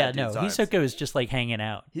took off that dude's arms. Hisoka was just like hanging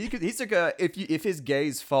out. Hisoka, if his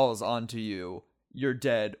gaze falls onto you, you're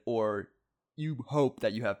dead, or you hope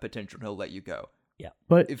that you have potential and he'll let you go. Yeah.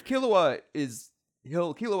 But if Killua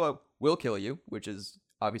Killua will kill you, which is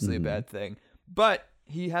obviously a bad thing, but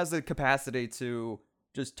he has the capacity to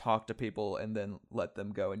just talk to people and then let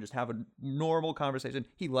them go and just have a normal conversation.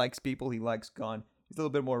 He likes people. He likes Gon. He's a little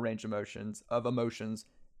bit more range of emotions,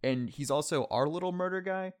 and he's also our little murder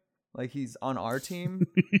guy. Like, he's on our team.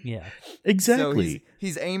 Yeah. Exactly. So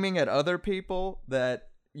he's aiming at other people that,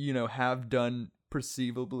 have done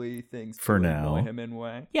perceivably things For to now. annoy him in a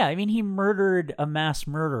way. Yeah, I mean, he murdered a mass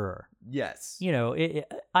murderer. Yes.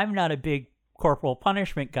 I'm not a big corporal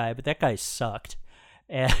punishment guy, but that guy sucked.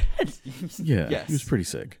 And Yeah, Yes. he was pretty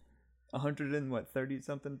sick. 30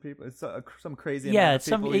 something people. It's some crazy yeah, amount of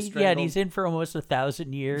people he and strangled. he's in for almost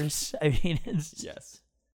 1,000 years. I mean, it's, Yes.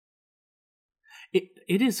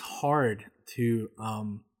 It is hard to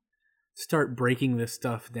start breaking this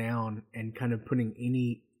stuff down and kind of putting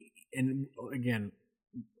and again,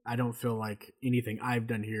 I don't feel like anything I've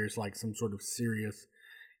done here is like some sort of serious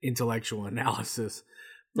intellectual analysis,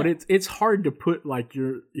 but it's hard to put like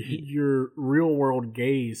your real world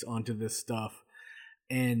gaze onto this stuff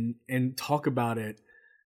and talk about it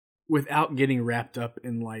without getting wrapped up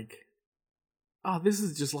in like, oh, this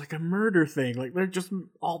is just like a murder thing. Like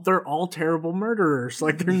they're all terrible murderers.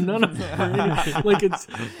 Like they're none of them. Like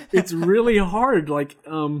it's really hard. Like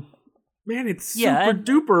man, it's super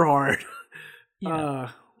duper hard.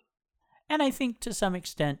 And I think to some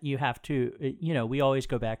extent you have to, we always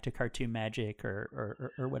go back to cartoon magic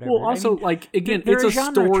or whatever. Well, also, like, again, there it's are a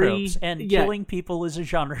genre story. tropes, and killing people is a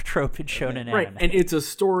genre trope in shonen Right, anime. and it's a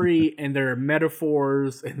story, and there are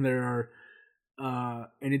metaphors, and there are,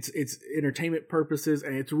 and it's entertainment purposes,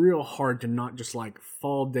 and it's real hard to not just, like,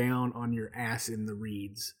 fall down on your ass in the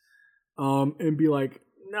reeds, and be like,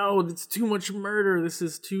 no, it's too much murder, this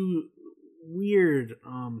is too weird,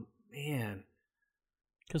 man.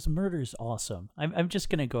 Because murder is awesome. I'm just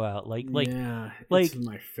gonna go out like yeah, like it's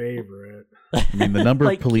my favorite. I mean, the number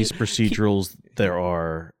Like, of police procedurals there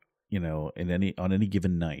are, on any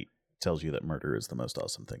given night tells you that murder is the most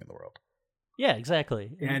awesome thing in the world. yeah,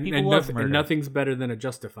 exactly. And people love murder. and nothing's better than a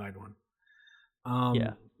justified one.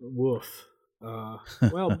 Yeah. Woof.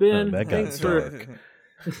 Well, Ben, That got thanks for. dark.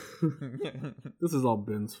 This is all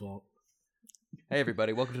Ben's fault. Hey,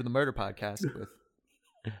 everybody. Welcome to the Murder Podcast with...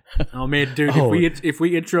 Oh man, dude! Oh. If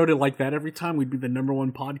we introed it like that every time, we'd be the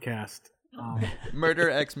 #1 podcast.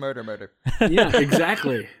 Murder X Murder. Yeah,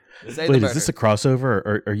 exactly. Say the Wait, murder. is this a crossover?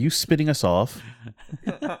 Or are you spitting us off?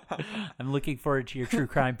 I'm looking forward to your true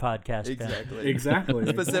crime podcast, Ben. Exactly. Exactly.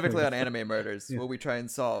 Specifically on anime murders, where we try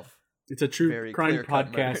and solve. It's a true very crime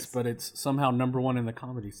clear-cut podcast, murders. but it's somehow #1 in the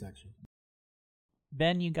comedy section.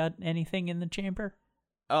 Ben, you got anything in the chamber?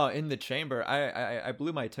 Oh, in the chamber, I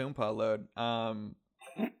blew my Toonpa load,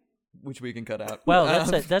 which we can cut out. Well,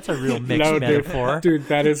 that's a real mixed metaphor. Dude,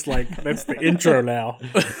 that's the intro now.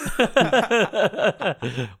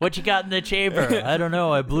 What you got in the chamber? I don't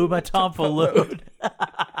know. I blew my Tompa load.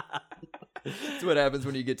 That's what happens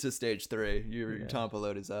when you get to stage 3. Your Tompa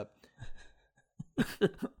load is up.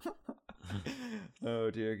 Oh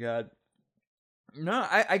dear God. No,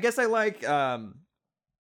 I guess I like.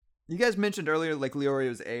 You guys mentioned earlier, like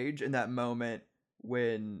Leorio's age in that moment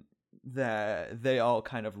when they all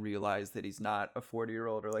kind of realize that he's not a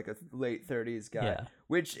 40-year-old or like a late 30s guy, Yeah.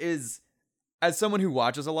 which is, as someone who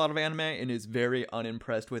watches a lot of anime and is very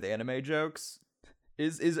unimpressed with anime jokes,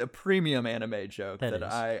 is a premium anime joke That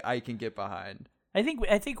that is. I can get behind. I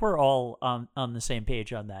think we're all on the same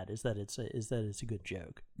page on that. Is that it's a good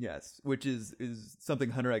joke. Yes, which is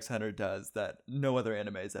something Hunter x Hunter does that no other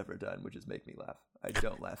anime has ever done, which is make me laugh. I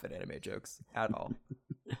don't laugh at anime jokes at all.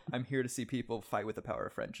 I'm here to see people fight with the power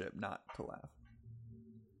of friendship, not to laugh.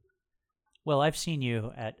 Well, I've seen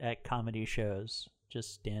you at comedy shows,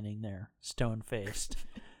 just standing there, stone faced,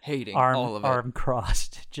 Hating all of it. arm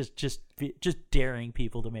crossed, just daring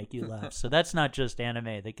people to make you laugh. So that's not just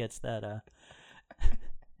anime that gets that.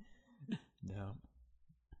 No.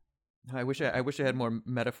 I wish I had more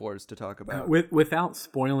metaphors to talk about. Without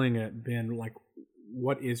spoiling it, Ben, like,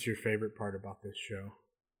 what is your favorite part about this show?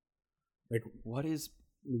 Like, What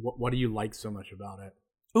what do you like so much about it?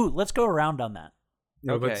 Ooh, let's go around on that.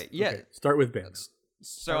 No, Okay, yeah. Start with Ben.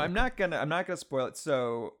 So I'm not gonna spoil it.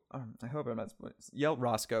 So I hope I'm not spoiling. Yell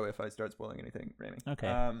Roscoe if I start spoiling anything, Rami.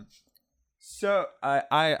 Okay. So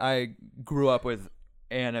I grew up with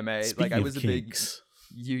anime. Speaking like I of was a kinks,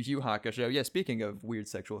 big Yu Yu Hakusho. Yeah, speaking of weird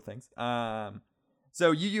sexual things.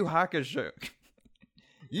 So Yu Yu Hakusho.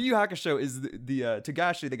 Yu Yu Hakusho is the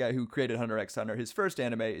Togashi, the guy who created Hunter x Hunter. His first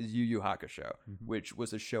anime is Yu Yu Hakusho, which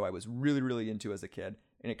was a show I was really, really into as a kid.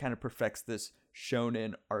 And it kind of perfects this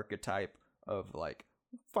shonen archetype of like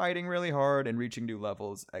fighting really hard and reaching new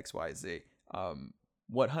levels, XYZ.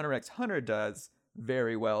 What Hunter x Hunter does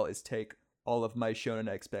very well is take all of my shonen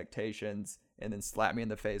expectations and then slap me in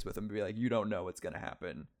the face with them and be like, you don't know what's going to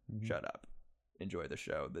happen. Shut up. Enjoy the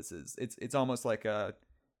show. It's almost like a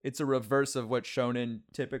it's a reverse of what shonen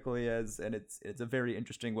typically is, and it's a very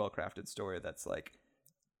interesting, well-crafted story that's like,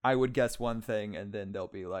 I would guess one thing and then they'll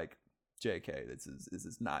be like, JK, this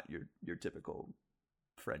is not your typical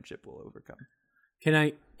friendship will overcome. Can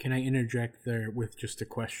I interject there with just a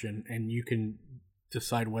question, and you can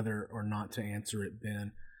decide whether or not to answer it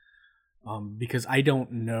then, because I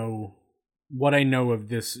don't know. What I know of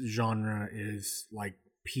this genre is like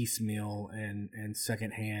piecemeal and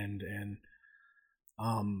secondhand, and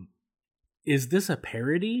is this a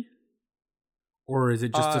parody, or is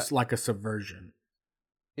it just like a subversion?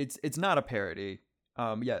 It's not a parody.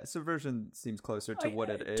 Subversion seems closer to what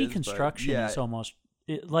it is. Deconstruction is almost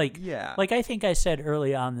like I think I said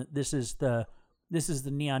early on that this is the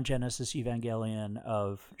Neon Genesis Evangelion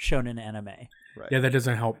of shonen anime. Right. Yeah, that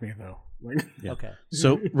doesn't help me though. Yeah. Okay.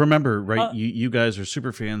 So remember, right? You guys are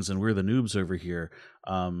super fans, and we're the noobs over here.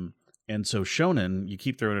 And so shonen, you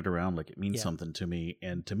keep throwing it around like it means something to me,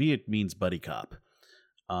 and to me it means buddy cop.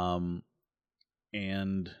 And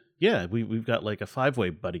yeah, we've got like a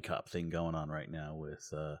 5-way buddy cop thing going on right now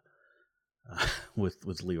with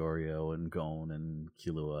Leorio and Gon and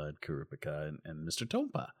Killua and Kurapika and Mr.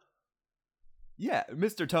 Tompa. Yeah,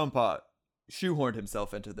 Mr. Tompa shoehorned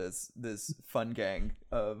himself into this fun gang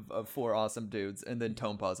of 4 awesome dudes, and then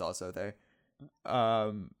Tompa's also there.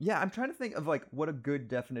 I'm trying to think of like what a good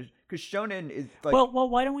definition, because shonen is like, well,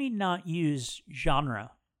 why don't we not use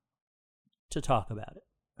genre to talk about it?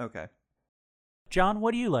 Okay. John,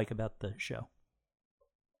 what do you like about the show?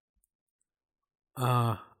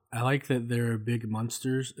 I like that there are big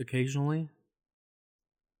monsters occasionally.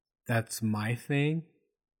 That's my thing.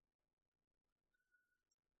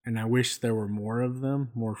 And I wish there were more of them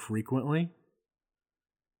more frequently.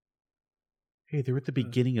 Hey, they're at the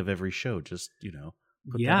beginning of every show. Just, put that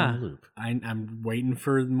Yeah, in the loop. I'm waiting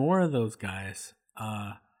for more of those guys.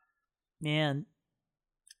 Man,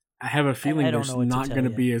 I have a feeling I don't there's know what to not tell going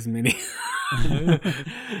to you. be as many.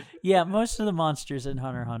 yeah, most of the monsters in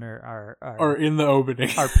Hunter x Hunter Or in the opening.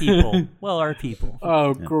 are people. Well, are people.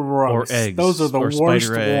 Oh, gross. Or eggs. Those are the Or worst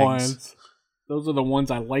spider eggs. ones. Those are the ones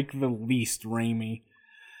I like the least, Raimi.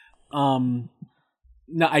 No,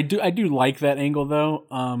 I do like that angle though.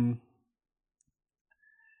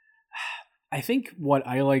 I think what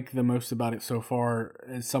I like the most about it so far,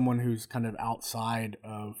 as someone who's kind of outside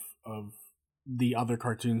of the other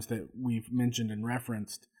cartoons that we've mentioned and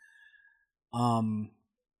referenced,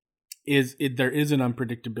 is there is an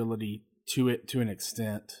unpredictability to it to an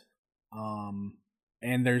extent,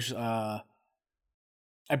 and there's a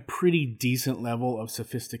pretty decent level of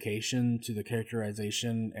sophistication to the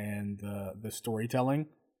characterization and the storytelling,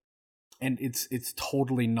 and it's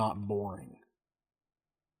totally not boring.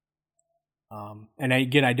 And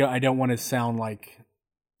again, I don't want to sound like,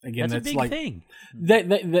 again, That's a big like thing.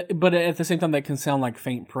 that, but at the same time, that can sound like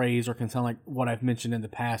faint praise, or can sound like what I've mentioned in the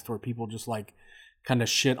past, where people just like kind of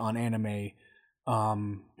shit on anime,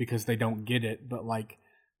 because they don't get it. But like,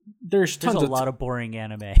 there's There's tons a lot of boring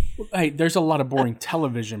anime. hey, there's a lot of boring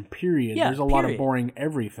television. Period. Yeah, there's a lot of period. boring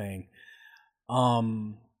everything.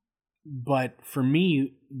 But for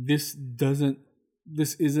me, this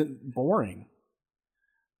isn't boring.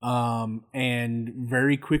 And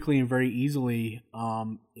very quickly and very easily,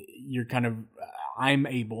 you're kind of, I'm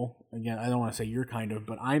able, again, I don't want to say you're kind of,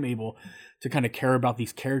 but I'm able to kind of care about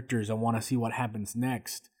these characters and want to see what happens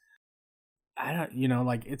next. I don't,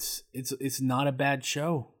 like it's not a bad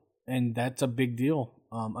show, and that's a big deal.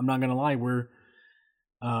 I'm not gonna lie, we're,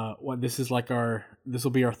 this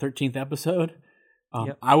will be our 13th episode.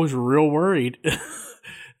 Yep. I was real worried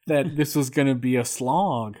that this was gonna be a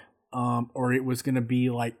slog. Or it was going to be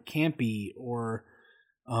like campy or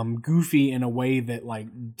goofy in a way that like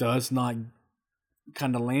does not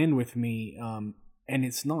kind of land with me, and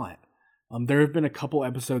it's not. There have been a couple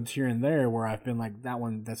episodes here and there where I've been like,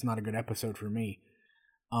 that's not a good episode for me.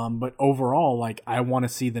 But overall, like, I want to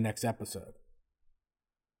see the next episode.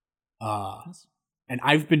 And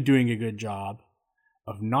I've been doing a good job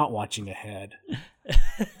of not watching ahead.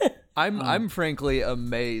 I'm frankly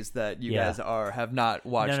amazed that you guys have not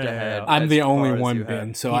watched No. ahead. I'm as the far only as one, you Ben,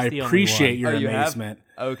 have. so He's I the only appreciate one. your Oh, you have? amazement.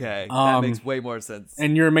 Okay, that makes way more sense.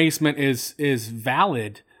 And your amazement is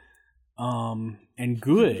valid, and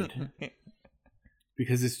good,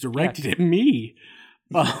 because it's directed at me.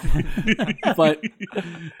 But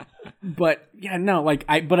yeah, no, like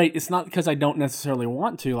it's not because I don't necessarily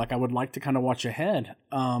want to. Like, I would like to kind of watch ahead.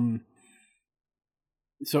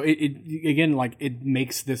 So it again, like, it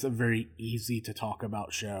makes this a very easy to talk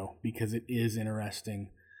about show because it is interesting,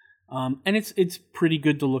 and it's pretty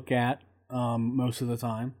good to look at most of the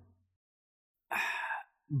time.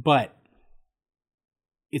 But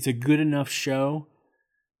it's a good enough show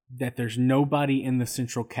that there's nobody in the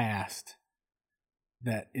central cast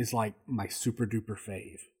that is like my super duper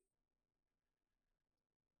fave.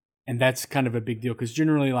 And that's kind of a big deal because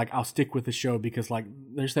generally, like, I'll stick with the show because, like,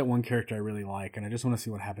 there's that one character I really like, and I just want to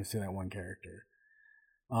see what happens to that one character.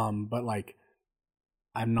 But like,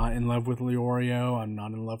 I'm not in love with Leorio. I'm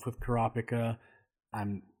not in love with Kurapika.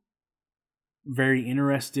 I'm very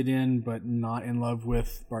interested in, but not in love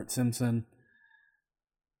with Bart Simpson.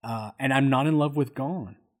 And I'm not in love with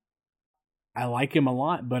Gon. I like him a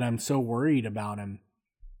lot, but I'm so worried about him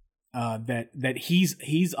that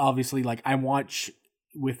he's obviously, like, I watch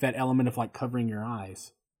with that element of like covering your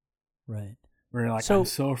eyes, right? Where like, I'm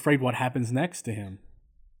so afraid what happens next to him.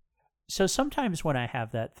 So sometimes when I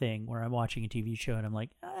have that thing where I'm watching a TV show and I'm like,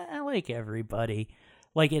 I like everybody,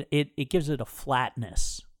 like it gives it a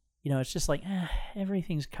flatness. You know, it's just like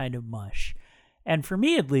everything's kind of mush. And for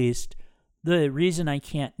me, at least, the reason I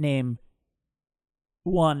can't name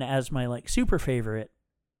one as my like super favorite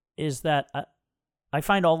is that I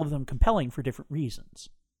find all of them compelling for different reasons.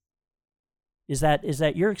 Is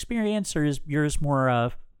that your experience, or is yours more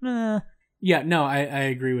of? Yeah, no, I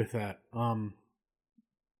agree with that.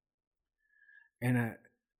 And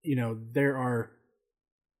you know, there are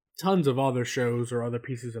tons of other shows or other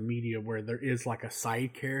pieces of media where there is like a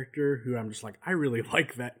side character who I'm just like, I really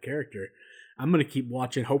like that character. I'm gonna keep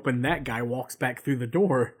watching, hoping that guy walks back through the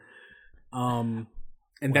door. And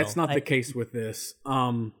that's not the case with this.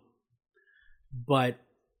 But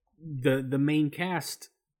the main cast,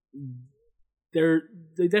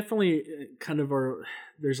 they definitely kind of are.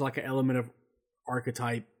 There's like an element of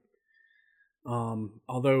archetype,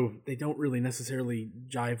 although they don't really necessarily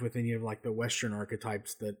jive with any of like the Western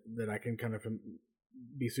archetypes that I can kind of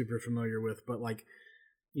be super familiar with. But like,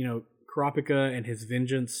 you know, Kurapika and his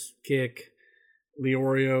vengeance kick,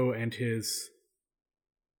 Leorio and his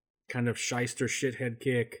kind of shyster shithead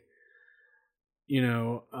kick, you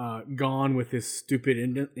know, Gon with his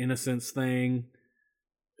stupid innocence thing,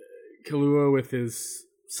 Killua with his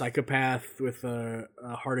psychopath with a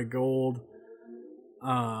heart of gold,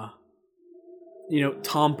 you know,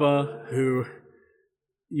 Tampa, who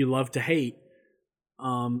you love to hate.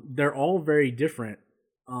 They're all very different.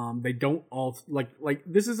 They don't all like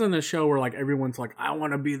this isn't a show where like everyone's like, I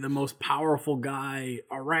want to be the most powerful guy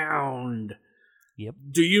around. Yep.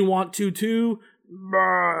 Do you want to too?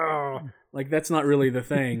 Like, that's not really the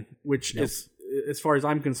thing, which Nope. is, as far as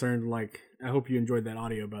I'm concerned, like, I hope you enjoyed that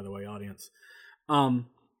audio, by the way, audience.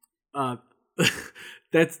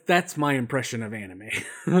 That's my impression of anime,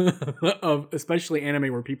 of especially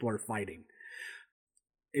anime where people are fighting.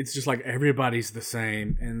 It's just like everybody's the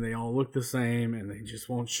same, and they all look the same, and they just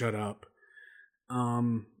won't shut up.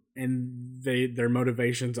 And their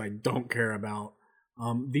motivations I don't care about.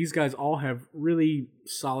 These guys all have really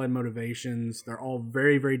solid motivations. They're all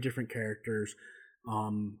very, very different characters.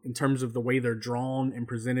 In terms of the way they're drawn and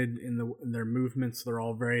presented in their movements, they're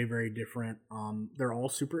all very, very different. They're all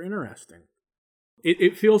super interesting.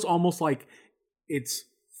 It feels almost like it's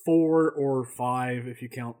 4 or 5 if you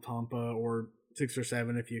count Tampa, or 6 or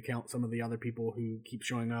 7 if you count some of the other people who keep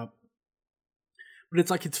showing up. But it's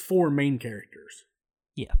like it's 4 main characters.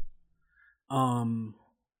 Yeah.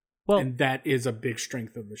 Well, and that is a big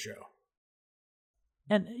strength of the show.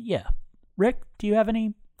 And yeah, Rick, do you have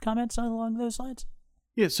any comments along those lines?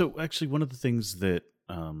 Yeah, so actually one of the things that,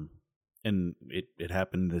 and it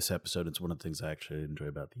happened this episode, it's one of the things I actually enjoy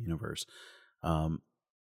about the universe,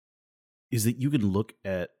 is that you can look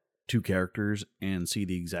at 2 characters and see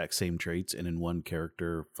the exact same traits, and in one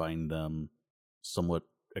character find them somewhat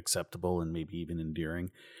acceptable and maybe even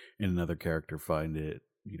endearing, and another character find it,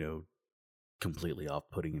 you know, completely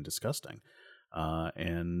off-putting and disgusting.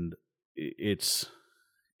 And it's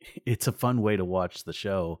a fun way to watch the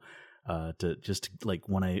show, to just like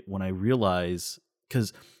when I realize,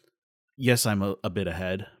 because yes, I'm a bit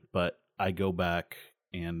ahead, but I go back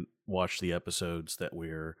and watch the episodes that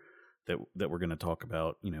we're going to talk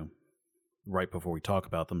about, you know, right before we talk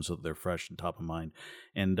about them, so that they're fresh and top of mind.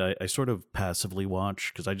 And I sort of passively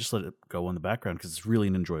watch, because I just let it go in the background because it's really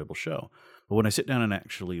an enjoyable show. But when I sit down and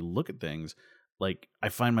actually look at things, like, I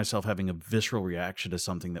find myself having a visceral reaction to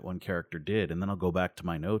something that one character did, and then I'll go back to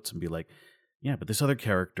my notes and be like, yeah, but this other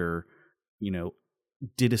character, you know,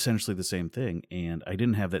 did essentially the same thing, and I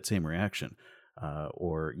didn't have that same reaction.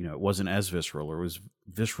 Or, you know, it wasn't as visceral, or it was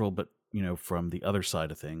visceral, but, you know, from the other side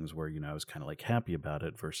of things where, you know, I was kind of like happy about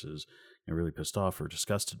it versus, you know, really pissed off or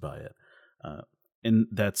disgusted by it. And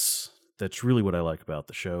that's really what I like about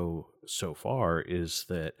the show so far, is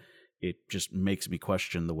that it just makes me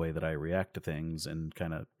question the way that I react to things, and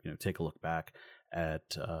kind of, you know, take a look back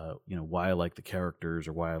at why I like the characters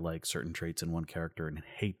or why I like certain traits in one character and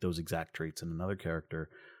hate those exact traits in another character.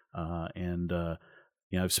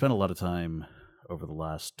 I've spent a lot of time over the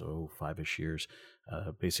last 5-ish years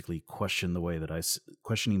basically questioning the way that I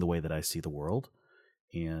see the world,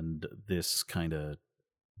 and this kind of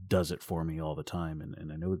does it for me all the time.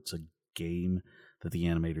 And I know it's a game that the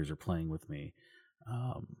animators are playing with me,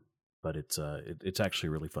 but it's actually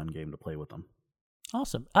a really fun game to play with them.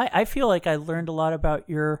 Awesome. I feel like I learned a lot about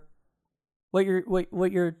what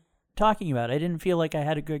you're talking about. I didn't feel like I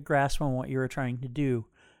had a good grasp on what you were trying to do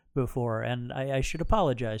before, and I should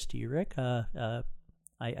apologize to you, Rick. I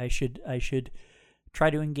should try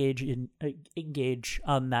to engage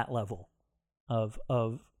on that level of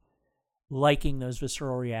liking those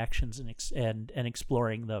visceral reactions and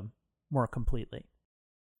exploring them more completely.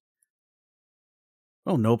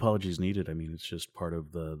 Oh, no apologies needed. I mean, it's just part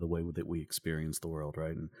of the way that we experience the world,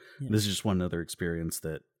 right? And this is just one other experience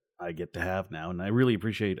that I get to have now, and I really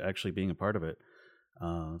appreciate actually being a part of it.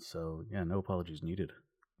 So, no apologies needed.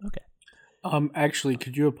 Okay. Actually,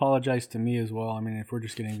 could you apologize to me as well? I mean, if we're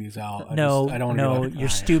just getting these out, I don't want to be like, you're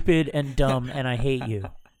stupid and dumb, and I hate you.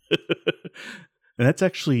 And that's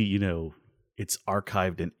actually, it's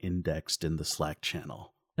archived and indexed in the Slack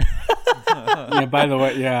channel. Yeah, by the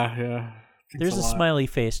way, yeah. There's a smiley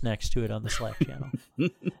face next to it on the Slack channel.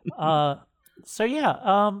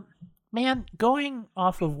 Man, going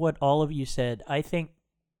off of what all of you said, I think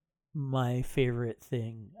my favorite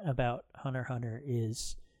thing about Hunter x Hunter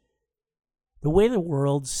is the way the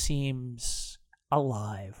world seems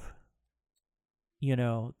alive.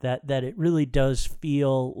 That it really does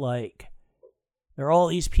feel like there are all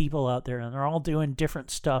these people out there and they're all doing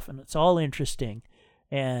different stuff and it's all interesting.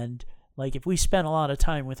 And like if we spent a lot of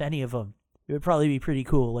time with any of them, it would probably be pretty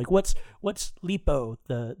cool. Like what's Lipo,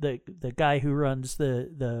 the guy who runs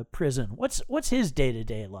the prison? What's his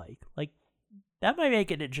day-to-day like? Like that might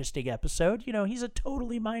make an interesting episode. He's a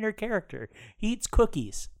totally minor character. He eats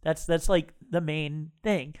cookies. That's like the main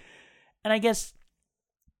thing. And I guess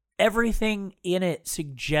everything in it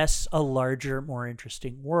suggests a larger, more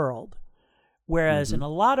interesting world. Whereas in a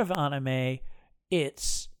lot of anime,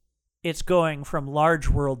 it's going from large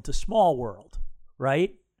world to small world,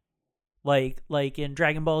 right? Like in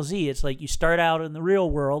Dragon Ball Z, it's like you start out in the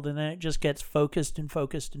real world and then it just gets focused and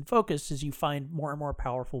focused and focused as you find more and more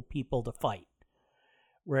powerful people to fight.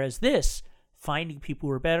 Whereas this, finding people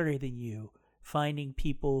who are better than you, finding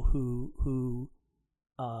people who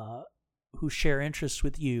share interests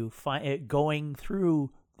with you, going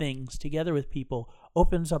through things together with people,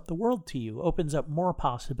 opens up the world to you, opens up more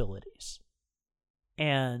possibilities.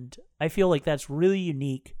 And I feel like that's really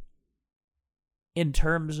unique in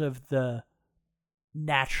terms of the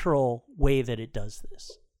natural way that it does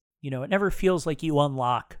this. It never feels like you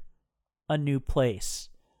unlock a new place.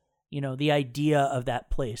 The idea of that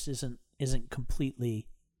place isn't completely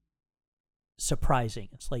surprising.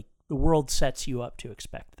 It's like the world sets you up to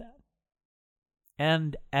expect that.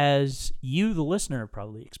 And as you, the listener,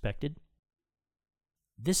 probably expected,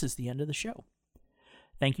 this is the end of the show.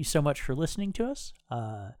 Thank you so much for listening to us.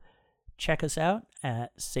 Check us out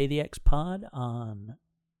at SayTheXPod on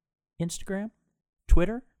Instagram,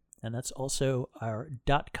 Twitter, and that's also our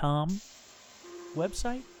 .com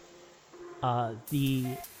website. The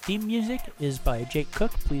theme music is by Jake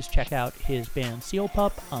Cook. Please check out his band Seal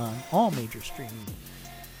Pup on all major streaming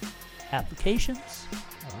applications.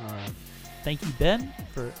 Thank you, Ben,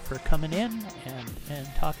 for coming in and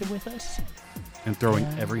talking with us. And throwing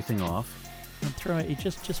everything off. And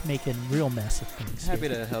just making real mess of things. Happy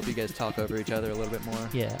to help you guys talk over each other a little bit more.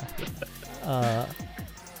 Yeah.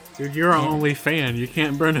 Dude, you're our only fan. You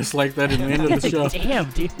can't burn us like that at the end of the show.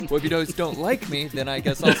 Damn, dude. Well, if you guys don't like me, then I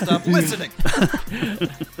guess I'll stop listening.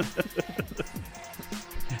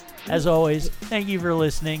 As always, thank you for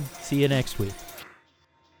listening. See you next week.